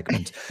nothing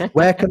segment.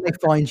 Where can they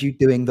find you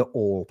doing the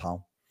all,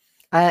 pal?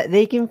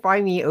 They can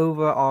find me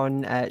over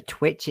on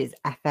Twitch. It's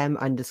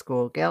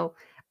FM_Gil.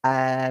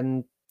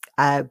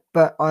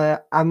 But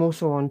I'm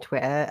also on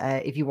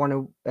Twitter. If you want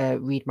to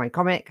read my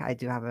comic, I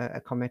do have a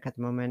comic at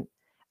the moment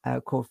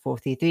called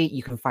 433.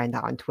 You can find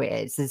that on Twitter.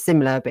 It's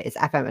similar, but it's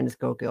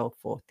FM_Gil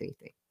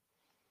 433.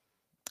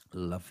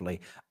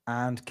 Lovely.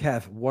 And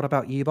Kev, what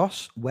about you,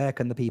 boss? Where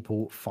can the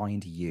people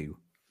find you?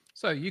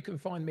 So you can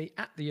find me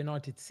at the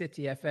United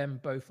City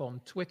FM, both on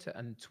Twitter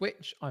and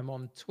Twitch. I'm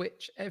on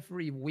Twitch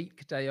every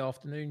weekday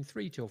afternoon,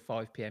 3 till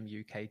 5 p.m.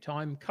 UK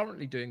time.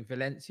 Currently doing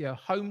Valencia.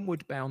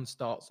 Homeward Bound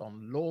starts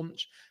on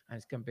launch, and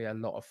it's going to be a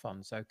lot of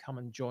fun. So come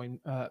and join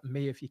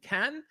me if you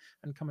can,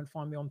 and come and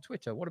find me on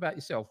Twitter. What about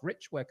yourself,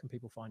 Rich? Where can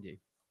people find you?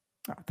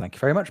 Oh, thank you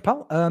very much,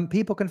 pal.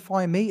 People can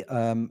find me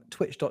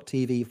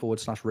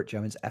twitch.tv/Rich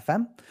Owens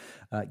FM.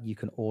 You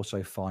can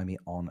also find me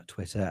on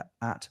Twitter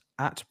at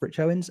Rich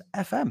Owens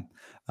FM.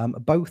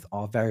 Both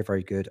are very,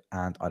 very good,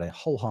 and I'd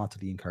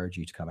wholeheartedly encourage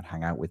you to come and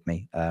hang out with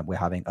me. We're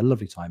having a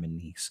lovely time in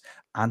Nice,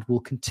 and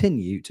we'll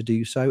continue to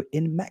do so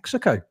in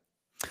Mexico.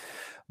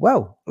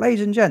 Well,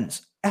 ladies and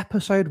gents,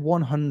 episode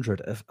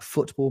 100 of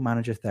Football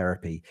Manager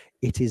Therapy,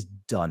 it is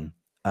done.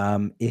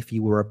 If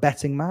you were a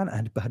betting man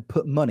and had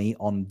put money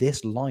on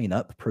this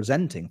lineup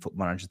presenting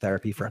Football Manager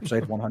Therapy for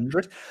episode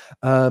 100,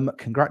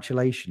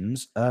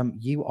 congratulations.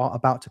 You are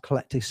about to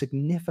collect a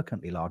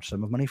significantly large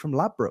sum of money from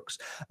Ladbrokes.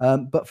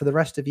 But for the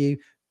rest of you,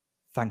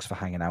 thanks for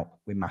hanging out.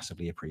 We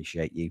massively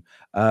appreciate you.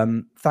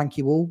 Thank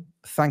you all.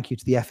 Thank you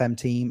to the FM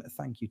team.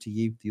 Thank you to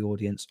you, the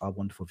audience, our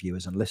wonderful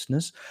viewers and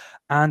listeners.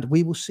 And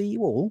we will see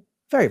you all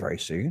very, very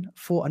soon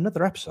for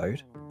another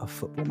episode of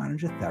Football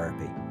Manager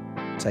Therapy.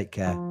 Take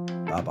care.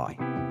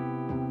 Bye-bye.